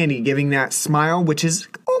John Candy giving that smile, which is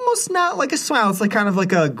almost not like a smile, it's like kind of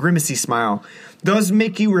like a grimacy smile, does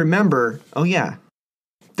make you remember. Oh yeah,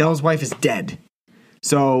 Dell's wife is dead.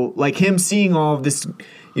 So, like him seeing all of this,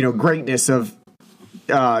 greatness of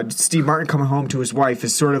Steve Martin coming home to his wife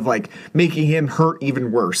is sort of like making him hurt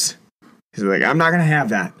even worse. He's like, I'm not going to have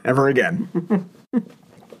that ever again.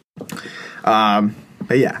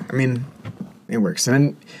 But yeah, I mean, it works.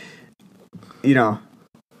 And then,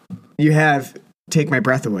 you have Take My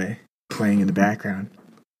Breath Away playing in the background.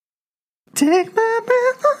 Take my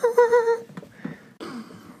breath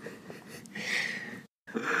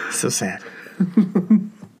away. So sad.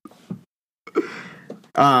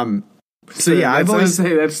 So yeah, I've always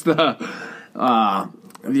say that's the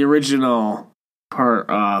original part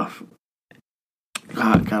of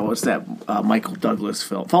God, what's that Michael Douglas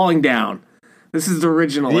film? Falling Down. This is the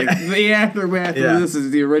original, like the aftermath. Yeah. This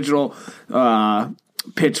is the original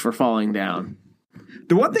pitch for Falling Down.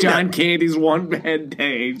 The one thing John Candy's One Bad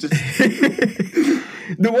Day. The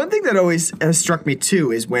one thing that always has struck me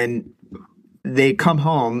too is when they come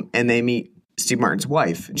home and they meet Steve Martin's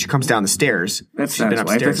wife, and she comes down the stairs. That's not his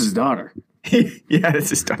wife. That's his daughter. Yeah,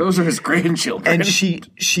 that's his daughter. Those are his grandchildren. And she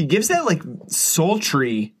gives that like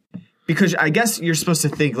sultry, because I guess you're supposed to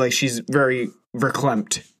think like she's very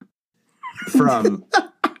verklempt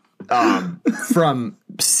from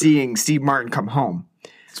seeing Steve Martin come home.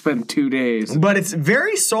 spend 2 days. But it's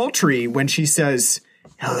very sultry when she says,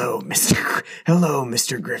 hello,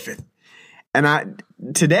 Mr. Griffith. And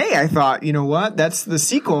today I thought, you know what? That's the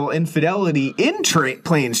sequel, Infidelity in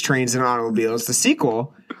Planes, Trains, and Automobiles. The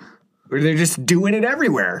sequel where they're just doing it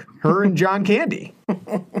everywhere. Her and John Candy.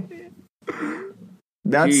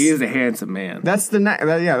 He is a handsome man. That's the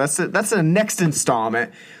next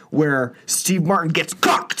installment where Steve Martin gets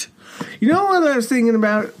cooked. You know what I was thinking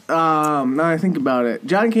about? Now I think about it.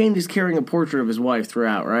 John Candy's carrying a portrait of his wife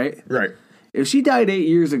throughout, right? Right. If she died 8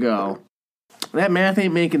 years ago, that math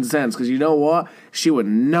ain't making sense, because you know what? She would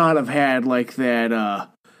not have had like that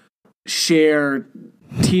Cher,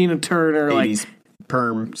 Tina Turner, 80s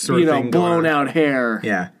perm sort of thing. blown out hair.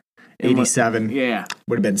 Yeah. 87. Yeah.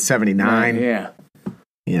 Would have been 79. Yeah.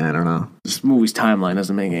 Yeah, I don't know. This movie's timeline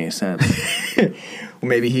doesn't make any sense. Well,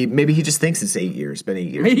 maybe he just thinks it's 8 years. Been 8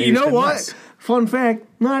 years. Maybe, you it's know been what? less. Fun fact,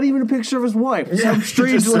 not even a picture of his wife. Yeah, Some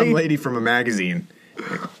strange just some lady. lady from a magazine.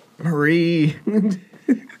 Marie.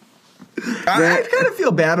 I kind of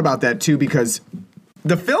feel bad about that, too, because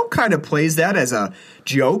the film kind of plays that as a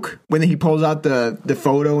joke when he pulls out the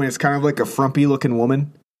photo and it's kind of like a frumpy-looking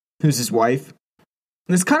woman who's his wife.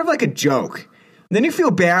 And it's kind of like a joke. And then you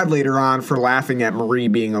feel bad later on for laughing at Marie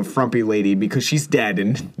being a frumpy lady because she's dead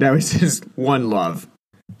and that was his one love.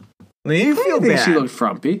 And then you feel I think bad. she looked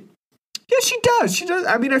frumpy. Yeah, she does. She does.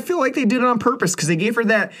 I mean, I feel like they did it on purpose because they gave her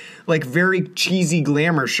that like very cheesy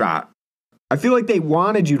glamour shot. I feel like they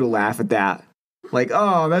wanted you to laugh at that. Like,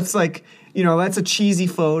 oh, that's like, that's a cheesy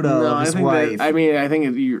photo of his wife. I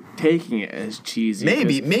think you're taking it as cheesy.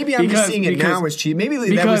 Maybe I'm just seeing it now as cheesy. Maybe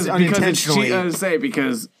that was unintentionally.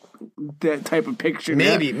 Because that type of picture,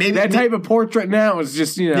 maybe type of portrait now is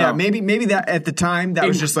just Yeah, maybe that at the time that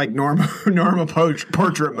was just like normal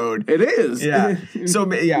portrait mode. It is. Yeah. So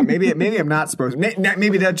maybe I'm not supposed.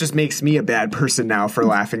 Maybe that just makes me a bad person now for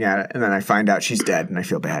laughing at it, and then I find out she's dead, and I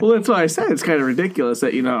feel bad. Well, that's why I said it's kind of ridiculous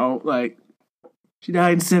that like she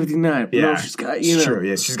died in 79. Yeah, she's got it's true.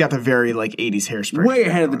 Yeah, she's got the very like 80s hairspray. Way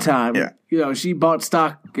ahead of the time. Yeah. She bought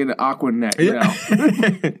stock in Aquanet. You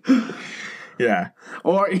know. Yeah.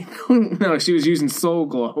 Or, no, she was using Soul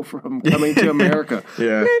Glow from Coming to America.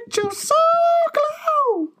 Yeah. Let your soul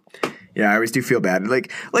glow. Yeah, I always do feel bad.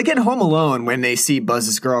 Like in Home Alone, when they see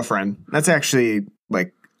Buzz's girlfriend, that's actually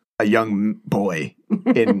like a young boy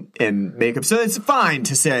in makeup. So it's fine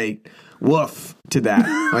to say woof to that.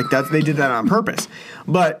 Like they did that on purpose.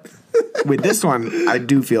 But with this one, I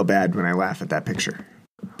do feel bad when I laugh at that picture.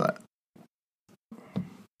 But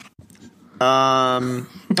all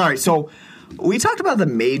right, so we talked about the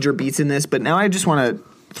major beats in this, but now I just want to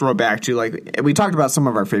throw it back to like we talked about some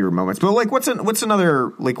of our favorite moments. But like, what's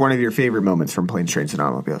another like one of your favorite moments from Planes, Trains, and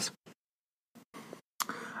Automobiles?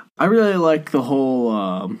 I really like the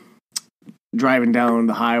whole driving down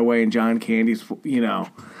the highway and John Candy's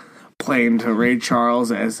playing to Ray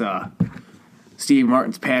Charles as Steve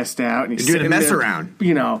Martin's passed out and he's doing a mess there, around.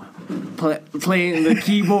 Playing the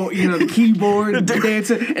keyboard, the keyboard,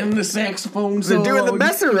 dancing, and the saxophone solo. They're doing the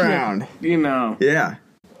mess around. Yeah.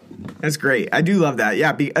 That's great. I do love that.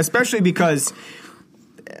 Yeah, especially because,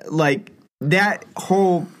 like, that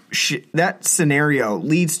whole that scenario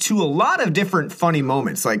leads to a lot of different funny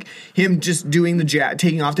moments. Like, him just doing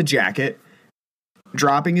taking off the jacket,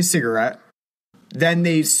 dropping his cigarette. Then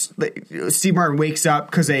Steve Martin wakes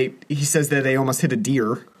up because he says that they almost hit a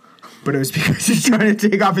deer. But it was because he's trying to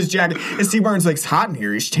take off his jacket. And Steve Martin's like, it's hot in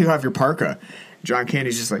here. You should take off your parka. John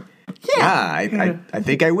Candy's just like, I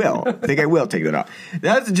think I will. I think I will take that off.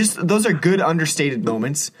 Those are good understated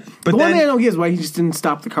moments. But the one thing I don't get is why he just didn't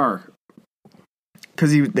stop the car.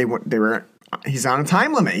 Because he's on a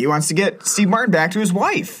time limit. He wants to get Steve Martin back to his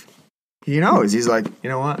wife. He knows. He's like, you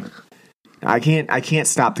know what? I can't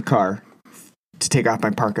stop the car to take off my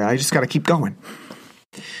parka. I just got to keep going.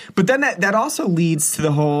 But then that also leads to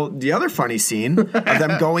the other funny scene of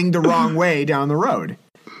them going the wrong way down the road.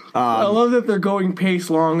 I love that they're going pace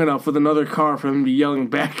long enough with another car for them to be yelling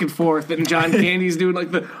back and forth, and John Candy's doing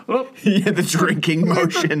like the the drinking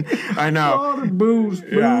motion. I know. Oh, the booze.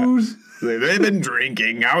 They've been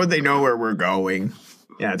drinking. How would they know where we're going?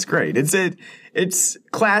 Yeah, it's great. It's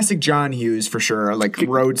classic John Hughes for sure. Like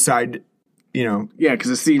roadside, Yeah, because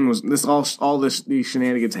the scene was these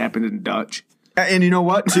shenanigans happened in Dutch. And you know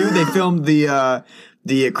what, too? They filmed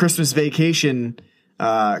the Christmas Vacation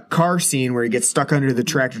car scene where he gets stuck under the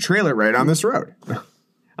tractor trailer right on this road.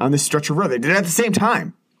 On this stretch of road. They did it at the same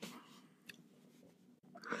time.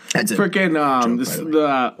 That's freaking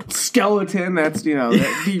the skeleton that's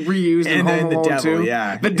that he reused in Home Alone the devil, 2.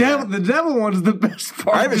 yeah. The devil one's the best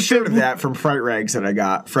part. I have a shirt of that from Fright Rags that I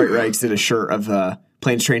got. Fright Rags did a shirt of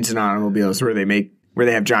Planes, Trains, and Automobiles where where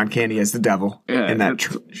they have John Candy as the devil. Yeah, and that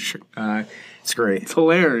it's great. It's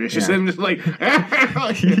hilarious. Just him just like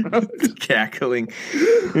cackling.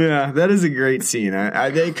 Yeah, that is a great scene.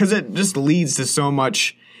 Because it just leads to so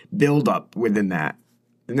much buildup within that.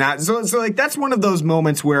 So like that's one of those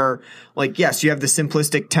moments where, like, yes, you have the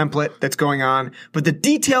simplistic template that's going on, but the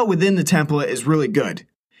detail within the template is really good.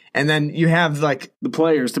 And then you have like the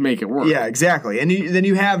players to make it work. Yeah, exactly. And then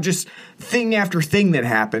you have just thing after thing that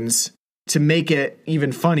happens to make it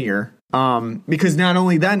even funnier. Because not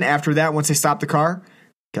only then, after that, once they stop the car,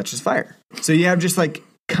 catches fire. So you have just like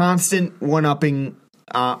constant one-upping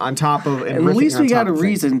on top of, and at least we got a things.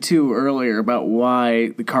 reason too earlier about why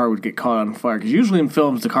the car would get caught on fire. Because usually in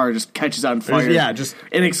films, the car just catches on fire.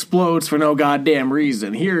 It explodes for no goddamn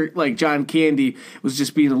reason. Here, like John Candy was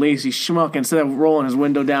just being a lazy schmuck. Instead of rolling his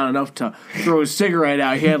window down enough to throw his cigarette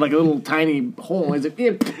out, he had like a little tiny hole. He's like,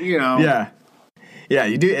 you know, Yeah,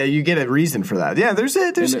 you do. You get a reason for that. Yeah, there's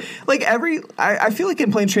like I feel like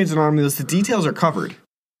in Planes, Trains, and Automobiles, the details are covered.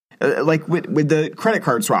 Like with the credit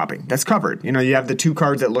card swapping, that's covered. You know, you have the two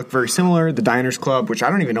cards that look very similar. The Diners Club, which I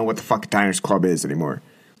don't even know what the fuck Diners Club is anymore.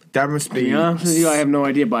 That must be. Yeah, I have no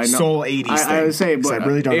idea. But I know Soul 80s. I would say, but I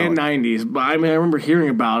really don't and know 90s. But I mean, I remember hearing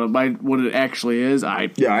about it. By what it actually is,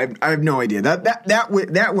 I have no idea. That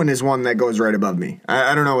one is one that goes right above me.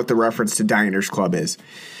 I don't know what the reference to Diners Club is.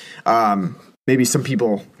 Maybe some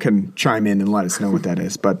people can chime in and let us know what that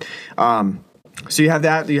is. But so you have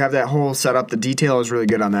that whole setup. The detail is really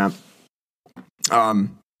good on that.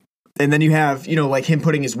 And then you have, you know, like him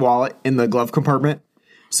putting his wallet in the glove compartment.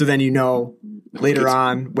 So then, you know, later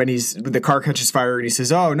on when the car catches fire and he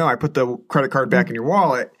says, "Oh no, I put the credit card back in your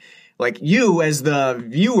wallet." Like, you as the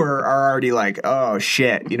viewer are already like, "Oh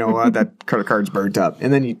shit, you know what? That credit card's burnt up."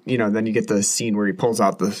 And then then you get the scene where he pulls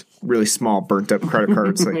out the really small burnt up credit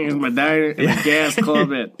cards. Like, here's my diner, my gas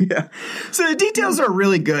club. It. Yeah. So the details are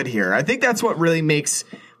really good here. I think that's what really makes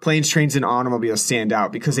Planes, Trains, and Automobiles stand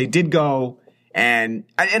out, because they did go and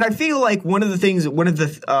I feel like one of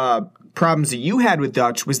the problems that you had with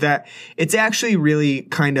Dutch was that it's actually really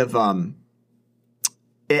kind of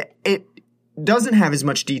it doesn't have as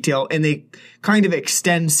much detail, and they kind of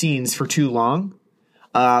extend scenes for too long.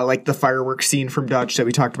 Like the fireworks scene from Dutch that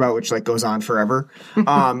we talked about, which like goes on forever.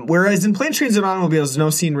 Whereas in Planes, Trains, and Automobiles,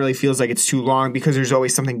 no scene really feels like it's too long, because there's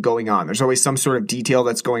always something going on. There's always some sort of detail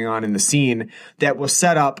that's going on in the scene that will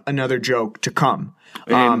set up another joke to come.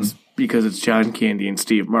 And because it's John Candy and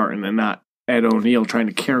Steve Martin and not Ed O'Neill trying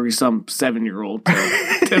to carry some 7-year-old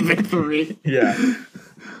to victory. Yeah.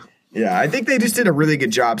 Yeah, I think they just did a really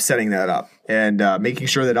good job setting that up and making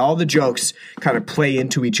sure that all the jokes kind of play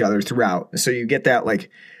into each other throughout. So you get that, like,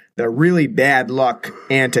 the really bad luck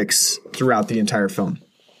antics throughout the entire film.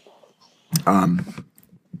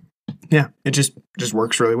 Yeah, it just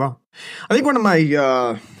works really well. I think one of my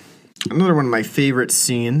another one of my favorite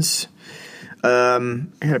scenes. I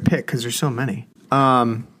had to pick because there's so many.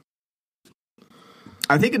 I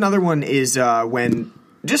think another one is when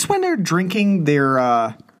they're drinking their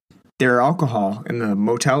alcohol in the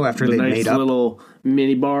motel after they nice made up. Little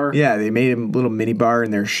mini bar. Yeah, they made a little mini bar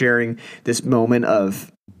and they're sharing this moment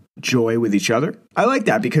of joy with each other. I like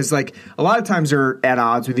that because, like, a lot of times they're at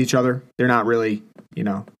odds with each other. They're not really,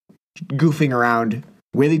 goofing around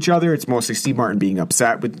with each other. It's mostly Steve Martin being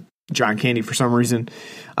upset with John Candy for some reason.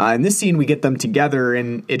 In this scene, we get them together,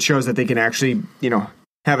 and it shows that they can actually,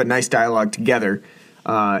 have a nice dialogue together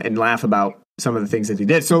and laugh about some of the things that he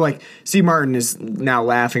did. So, like, Steve Martin is now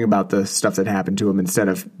laughing about the stuff that happened to him instead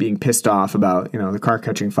of being pissed off about, the car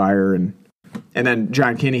catching fire. And then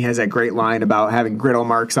John Candy has that great line about having griddle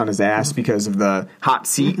marks on his ass because of the hot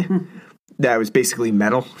seat that was basically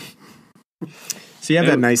metal. So you have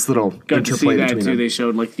that nice little got to see interplay that between too. them. They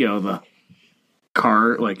showed the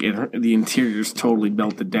car, the interior's totally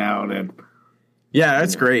belted down, and Yeah,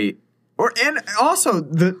 that's great. And also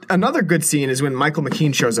another good scene is when Michael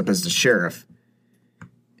McKean shows up as the sheriff,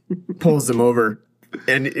 pulls them over,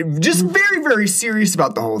 and just very, very serious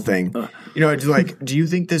about the whole thing. It's like, do you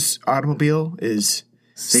think this automobile is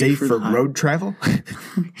safe for road travel?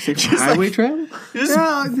 safe for highway travel?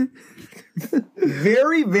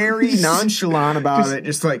 Very, very nonchalant about it.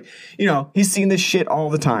 Just like, he's seen this shit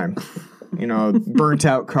all the time. Burnt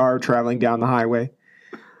out car traveling down the highway.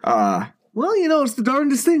 Well, it's the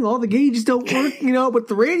darndest thing. All the gauges don't work, but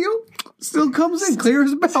the radio still comes in clear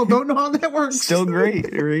as a bell. Don't know how that works. Still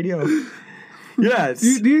great radio. Yeah.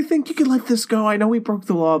 Do you think you can let this go? I know we broke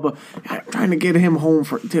the law, but I'm trying to get him home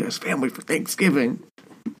to his family for Thanksgiving.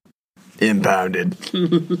 Impounded.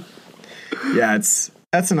 Yeah,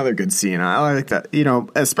 that's another good scene. I like that.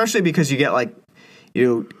 Especially because you get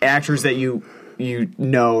actors that you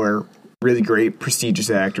know are really great, prestigious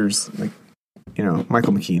actors like,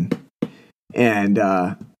 Michael McKean. And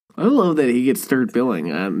I love that he gets third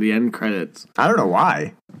billing on the end credits. I don't know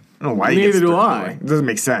why. Neither do I. It doesn't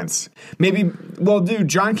make sense. Maybe, do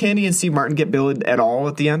John Candy and Steve Martin get billed at all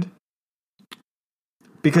at the end?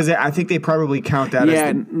 Because I think they probably count that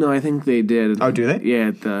as I think they did. Oh, do they? Yeah,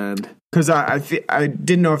 at the end. Because I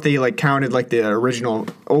didn't know if they counted the original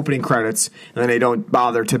opening credits and then they don't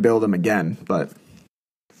bother to bill them again, but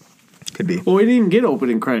could be. Well, we didn't even get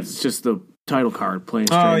opening credits. It's just the title card playing.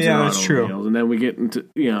 Oh, yeah, that's true. And then we get into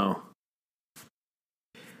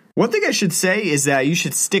One thing I should say is that you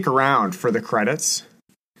should stick around for the credits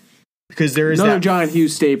because there is another John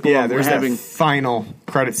Hughes staple. Yeah, there's that final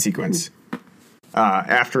credit sequence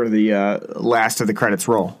after the last of the credits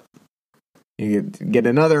roll. You get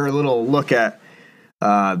another little look at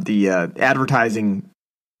the advertising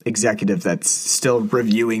executive that's still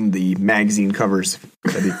reviewing the magazine covers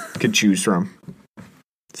that he could choose from.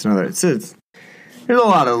 There's a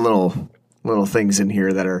lot of little things in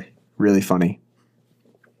here that are really funny.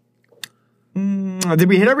 Did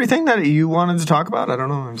we hit everything that you wanted to talk about? I don't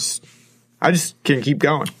know. I just can keep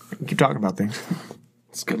going. Keep talking about things.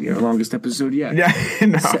 It's going to be our longest episode yet. Yeah,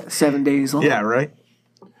 no. 7 days long. Yeah, right.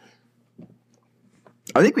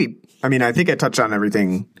 I think I touched on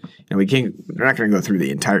everything. We're not going to go through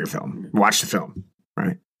the entire film. Watch the film,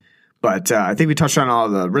 right? But I think we touched on all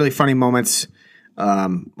the really funny moments,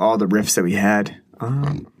 all the riffs that we had.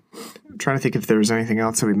 I'm trying to think if there was anything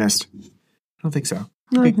else that we missed. I don't think so.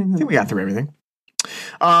 I think we got through everything.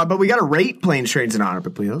 But we got to rate Planes, Trains, and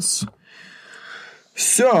Automobiles.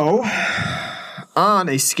 So, on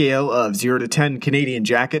a scale of 0 to 10 Canadian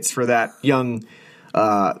jackets for that young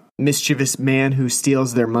mischievous man who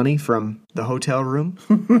steals their money from the hotel room.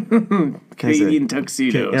 Canadian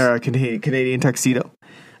tuxedos. Canadian tuxedo.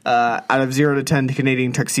 Out of 0 to 10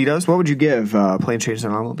 Canadian tuxedos, what would you give Planes, Trains,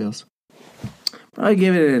 and Automobiles? I'd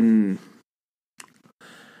give it an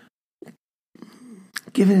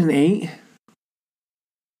 8. I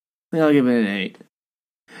think I'll give it an 8.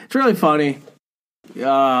 It's really funny.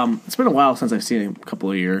 It's been a while since I've seen it, a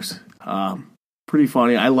couple of years. Pretty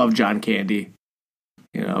funny. I love John Candy.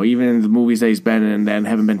 Even in the movies that he's been in that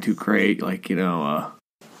haven't been too great, like,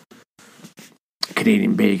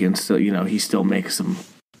 Canadian Bacon, still, he still makes them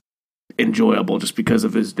enjoyable just because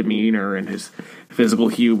of his demeanor and his physical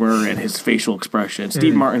humor and his facial expression.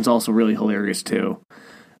 Steve Martin's also really hilarious, too.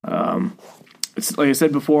 It's like I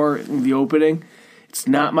said before in the opening, it's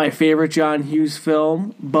not my favorite John Hughes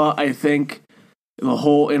film, but I think the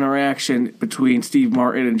whole interaction between Steve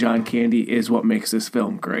Martin and John Candy is what makes this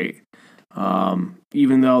film great.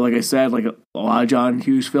 Even though, like I said, like a lot of John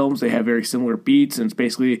Hughes films, they have very similar beats, and it's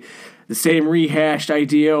basically the same rehashed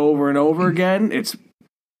idea over and over again. It's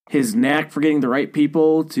his knack for getting the right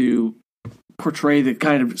people to portray the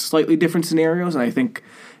kind of slightly different scenarios, and I think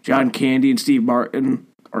John Candy and Steve Martin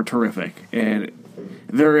are terrific, and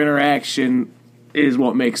their interaction is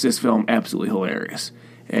what makes this film absolutely hilarious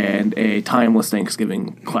and a timeless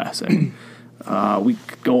Thanksgiving classic. We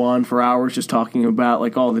could go on for hours just talking about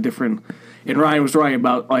like all the different, and Ryan was right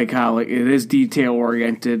about like how like it is detail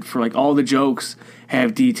oriented for like all the jokes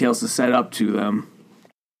have details to set up to them.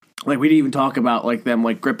 Like we didn't even talk about like them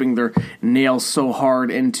like gripping their nails so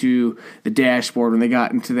hard into the dashboard when they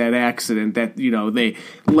got into that accident that they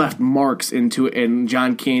left marks into it, and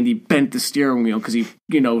John Candy bent the steering wheel because he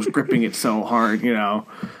was gripping it so hard.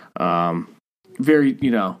 Very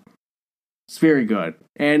it's very good.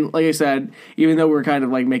 And like I said, even though we're kind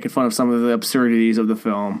of like making fun of some of the absurdities of the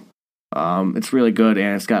film, it's really good,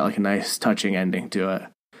 and it's got like a nice touching ending to it,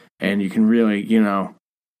 and you can really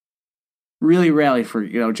really rally for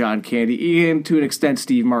John Candy, and to an extent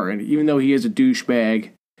Steve Martin, even though he is a douchebag.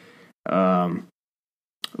 At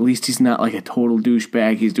least he's not like a total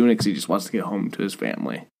douchebag. He's doing it because he just wants to get home to his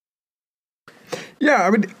family. Yeah, I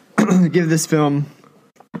would give this film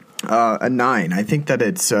a 9. I think that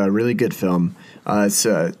it's a really good film. It's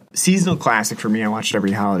a seasonal classic for me. I watch it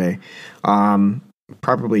every holiday,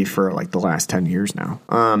 probably for like the last 10 years now.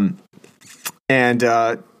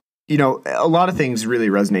 A lot of things really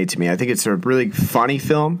resonate to me. I think it's a really funny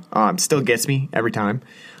film. Still gets me every time.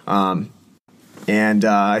 I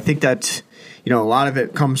think that, a lot of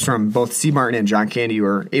it comes from both Steve Martin and John Candy, who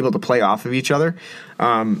are able to play off of each other.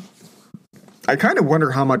 I kind of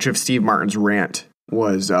wonder how much of Steve Martin's rant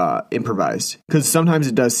was improvised, because sometimes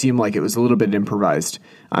it does seem like it was a little bit improvised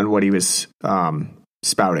on what he was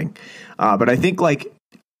spouting. But I think, like,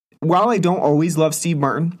 while I don't always love Steve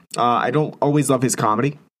Martin, I don't always love his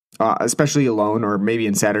comedy. especially alone or maybe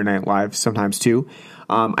in Saturday Night Live sometimes too.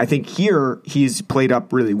 I think here he's played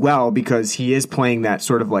up really well because he is playing that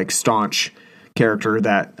sort of like staunch character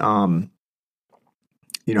that,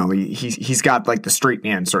 he's got like the straight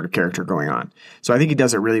man sort of character going on. So I think he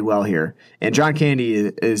does it really well here. And John Candy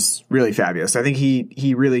is really fabulous. I think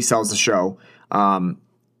he really sells the show.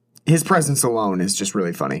 His presence alone is just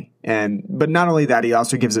really funny. But not only that, he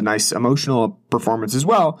also gives a nice emotional performance as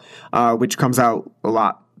well, which comes out a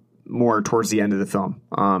lot more towards the end of the film.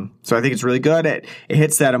 So I think it's really good. It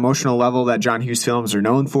hits that emotional level that John Hughes films are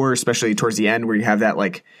known for, especially towards the end where you have that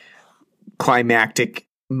like climactic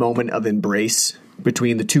moment of embrace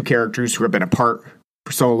between the two characters who have been apart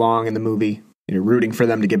for so long in the movie. You're rooting for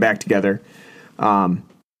them to get back together.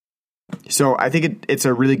 So I think it's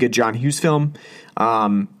a really good John Hughes film.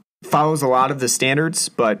 Follows a lot of the standards,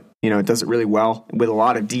 but it does it really well with a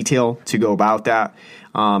lot of detail to go about that.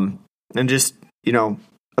 And just,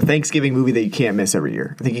 a Thanksgiving movie that you can't miss every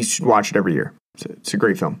year. I think you should watch it every year. It's a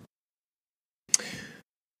great film.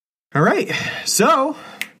 All right. So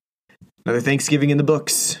another Thanksgiving in the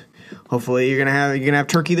books. Hopefully you're gonna have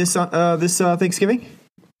turkey this Thanksgiving.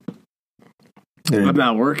 I'm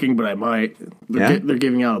not working, but I might. They're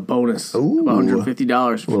giving out a bonus of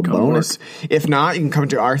 $150 for bonus. If not, you can come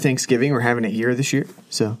to our Thanksgiving. We're having it here this year.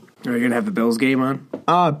 So are you gonna have the Bills game on?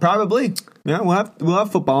 Probably. Yeah, we'll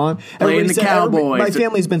have football on. Playing the Cowboys. My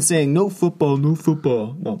family's been saying no football, no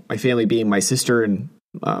football. Well, my family being my sister and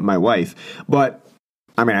my wife, but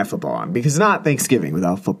I'm gonna have football on because it's not Thanksgiving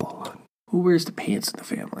without football on. Who wears the pants in the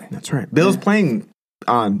family? That's right. Bill's playing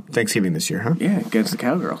on Thanksgiving this year, huh? Yeah, against the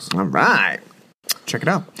Cowgirls. All right. Check it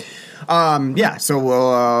out. So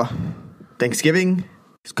we'll Thanksgiving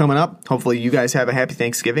is coming up. Hopefully you guys have a happy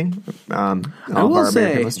Thanksgiving. I will our say,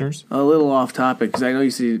 American listeners. A little off topic, because I know you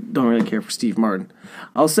say you don't really care for Steve Martin.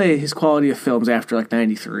 I'll say his quality of films after like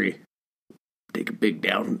 93 take a big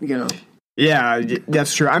down, Yeah,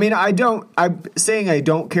 that's true. I mean, I'm saying I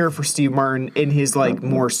don't care for Steve Martin in his like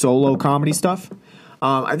more solo comedy stuff.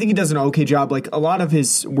 I think he does an okay job. Like a lot of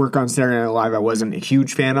his work on Saturday Night Live, I wasn't a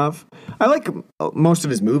huge fan of. I like most of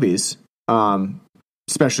his movies,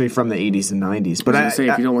 especially from the 80s and 90s. But if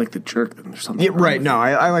you don't like The Jerk, then there's something. Yeah, right. No,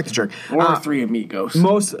 I like The Jerk. Or Three Amigos.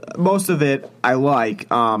 Most of it I like.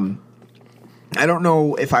 I don't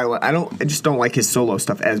know if I just don't like his solo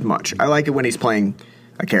stuff as much. I like it when he's playing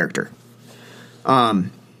a character.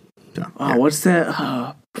 What's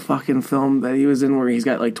that fucking film that he was in where he's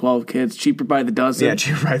got like 12 kids? Cheaper by the Dozen. Yeah,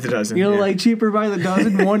 Cheaper by the Dozen. Like Cheaper by the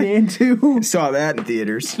Dozen 1 and 2. Saw that in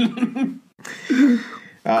theaters.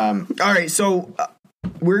 All right, so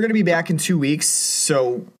we're going to be back in 2 weeks,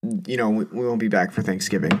 so we won't be back for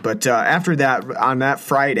Thanksgiving. But after that, on that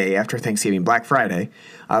Friday after Thanksgiving, Black Friday,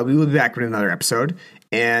 we will be back with another episode.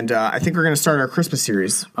 And I think we're going to start our Christmas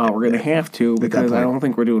series. Oh, we're going to have to because I don't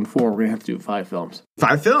think we're doing 4. We're going to have to do 5 films.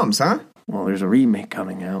 5 films, huh? Well, there's a remake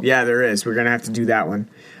coming out. Yeah, there is. We're going to have to do that one.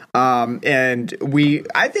 And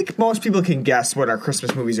I think most people can guess what our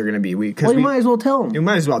Christmas movies are going to be. You might as well tell them. You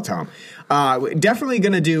might as well tell them. Definitely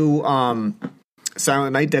going to do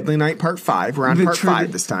Silent Night, Deadly Night Part 5. We're on Part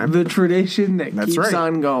 5 this time. The tradition that keeps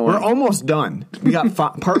on going. We're almost done. We got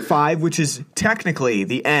Part 5, which is technically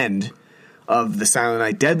the end of the Silent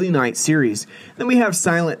Night, Deadly Night series. Then we have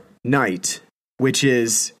Silent Night, which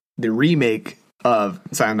is the remake of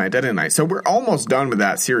Silent Night, Deadly Night. So we're almost done with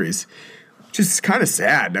that series, which is kind of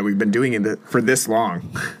sad that we've been doing it for this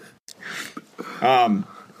long. Santa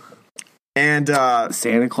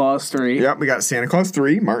Claus 3. Yep, we got Santa Claus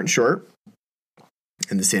 3, Martin Short,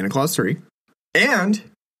 and the Santa Claus 3, and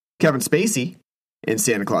Kevin Spacey in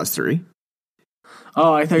Santa Claus 3.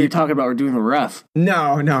 Oh, I thought you were talking about we're doing the ref.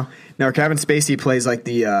 No. Kevin Spacey plays like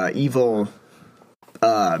the evil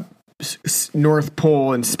North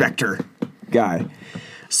Pole inspector guy.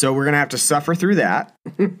 So we're going to have to suffer through that.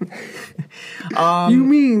 You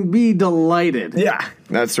mean be delighted. Yeah,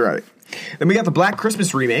 that's right. Then we got the Black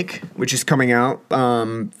Christmas remake, which is coming out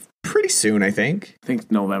pretty soon, I think. I think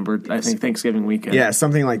November. I think Thanksgiving weekend. Yeah,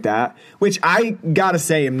 something like that, which I got to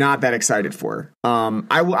say I'm not that excited for.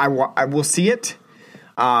 I will see it.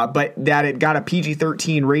 But that it got a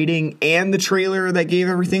PG-13 rating and the trailer that gave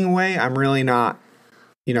everything away, I'm really not,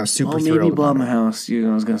 super thrilled. Maybe Blumhouse,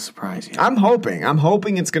 is going to surprise you. I'm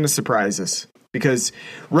hoping it's going to surprise us because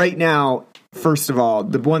right now, first of all,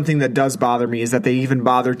 the one thing that does bother me is that they even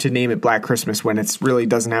bother to name it Black Christmas when it really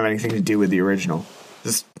doesn't have anything to do with the original.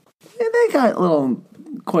 They got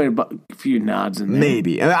quite a few nods in there.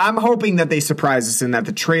 Maybe. And I'm hoping that they surprise us and that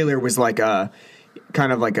the trailer was like a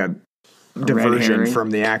kind of like a diversion from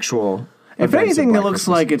the actual. If anything, it looks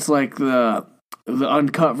like it's like the the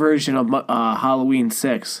uncut version of Halloween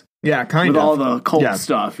 6 Yeah, kind with of. all the cult Yeah.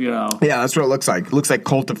 stuff, you know. Yeah, that's what it looks like. It looks like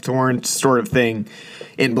Cult of Thorns sort of thing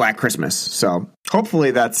in Black Christmas. So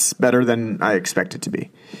hopefully that's better than I expect it to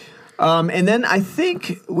be. And then I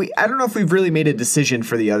think I don't know if we've really made a decision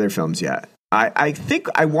for the other films yet. I think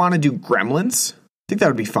I want to do Gremlins. I think that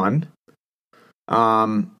would be fun.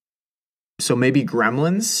 So maybe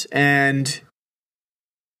Gremlins and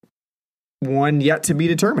one yet to be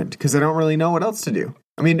determined because I don't really know what else to do.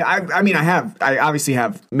 I mean, I obviously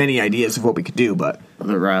have many ideas of what we could do, but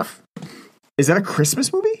The Ref. is that a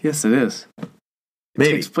Christmas movie? Yes, it is.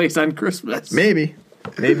 Maybe. Takes place on Christmas. Maybe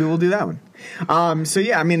we'll do that one. So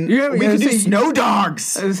yeah, I mean, Yeah, we could do Snow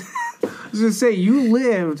Dogs. I was going to say, you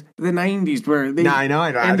lived the 90s where they... No, I know, I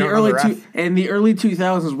and don't the early know the ref. and the early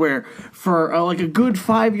 2000s where for like a good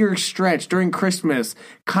 5-year stretch during Christmas,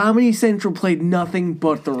 Comedy Central played nothing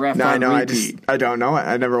but The Ref No, I on know. repeat. I don't know.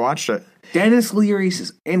 I never watched it. Dennis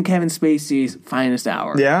Leary's and Kevin Spacey's finest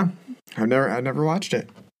hour. Yeah, I never watched it.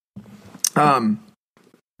 No,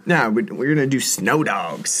 we're gonna do Snow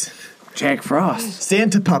Dogs, Jack Frost.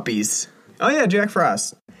 Santa Puppies. Oh yeah, Jack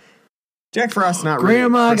Frost. Jack Frost, not really.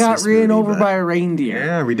 Grandma a got Christmas ran movie, over but- by a reindeer.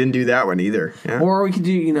 Yeah, we didn't do that one either. Yeah. Or we could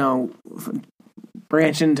do,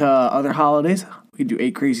 branch into other holidays. We could do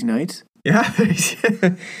 8 Crazy Nights. Yeah,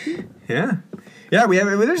 yeah. We have.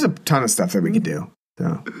 There's a ton of stuff that we could do.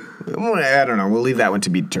 So I don't know. We'll leave that one to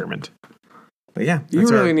be determined. But yeah, You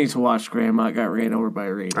that's really our- need to watch Grandma Got Ran Over by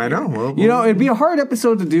a Reindeer. I know. Well, It'd be a hard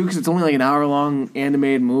episode to do because it's only like an hour-long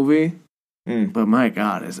animated movie. But my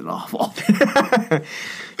God, is it awful.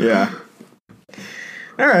 yeah.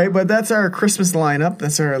 All right, but that's our Christmas lineup.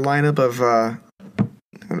 That's our lineup of, I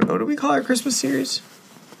don't know, what do we call our Christmas series?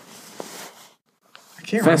 I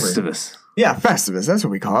can't remember. Festivus. Yeah, Festivus. That's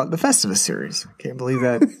what we call it. The Festivus series. Can't believe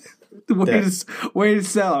that. Way to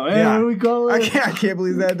sell. Hey, Yeah. what do we call it? I can't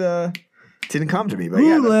believe that didn't come to me. But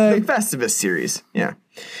yeah, the Festivus series. Yeah.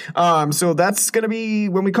 So that's going to be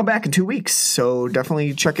when we come back in 2 weeks. So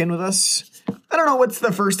definitely check in with us. I don't know what's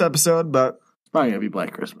the first episode, but Probably going to be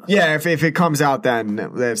Black Christmas. yeah, if it comes out, then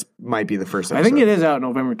that might be the first episode. I think it is out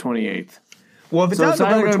November 28th. Well, if it's So out it's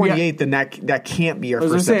either November gonna be- 28th, then that can't be our I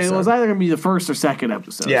was going to first say, episode. it was either going to be the first or second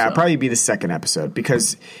episode. Yeah, so. it'd probably be the second episode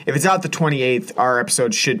because if it's out the 28th, our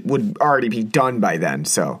episode would already be done by then.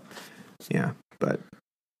 So, yeah, but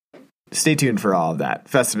stay tuned for all of that.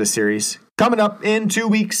 Festivus series coming up in 2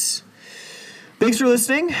 weeks. Thanks for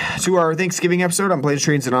listening to our Thanksgiving episode on Planes,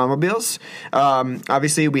 Trains, and Automobiles.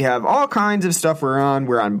 Obviously, we have all kinds of stuff we're on.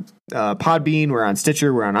 We're on Podbean, we're on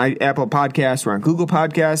Stitcher, we're on Apple Podcasts, we're on Google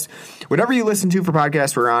Podcasts. Whatever you listen to for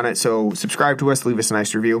podcasts, we're on it. So subscribe to us, leave us a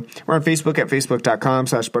nice review. We're on Facebook at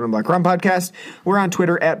facebook.com/Blood and Black Rum Podcast. We're on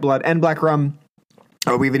Twitter at Blood and Black Rum.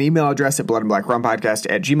 We have an email address at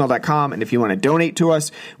bloodandblackrumpodcast@gmail.com. And if you want to donate to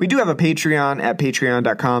us, we do have a Patreon at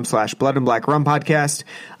patreon.com/bloodandblackrumpodcast,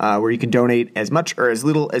 where you can donate as much or as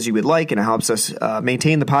little as you would like, and it helps us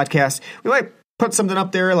maintain the podcast. We might put something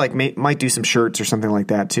up there, like might do some shirts or something like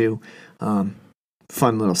that too.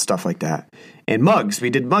 Fun little stuff like that. And mugs. We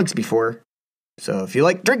did mugs before. So if you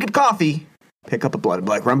like drinking coffee, pick up a Blood and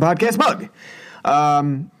Black Rum Podcast mug.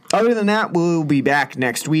 Other than that, we'll be back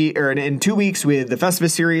next week or in 2 weeks with the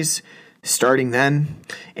Festivus series starting then.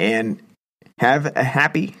 And have a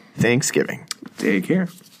happy Thanksgiving. Take care.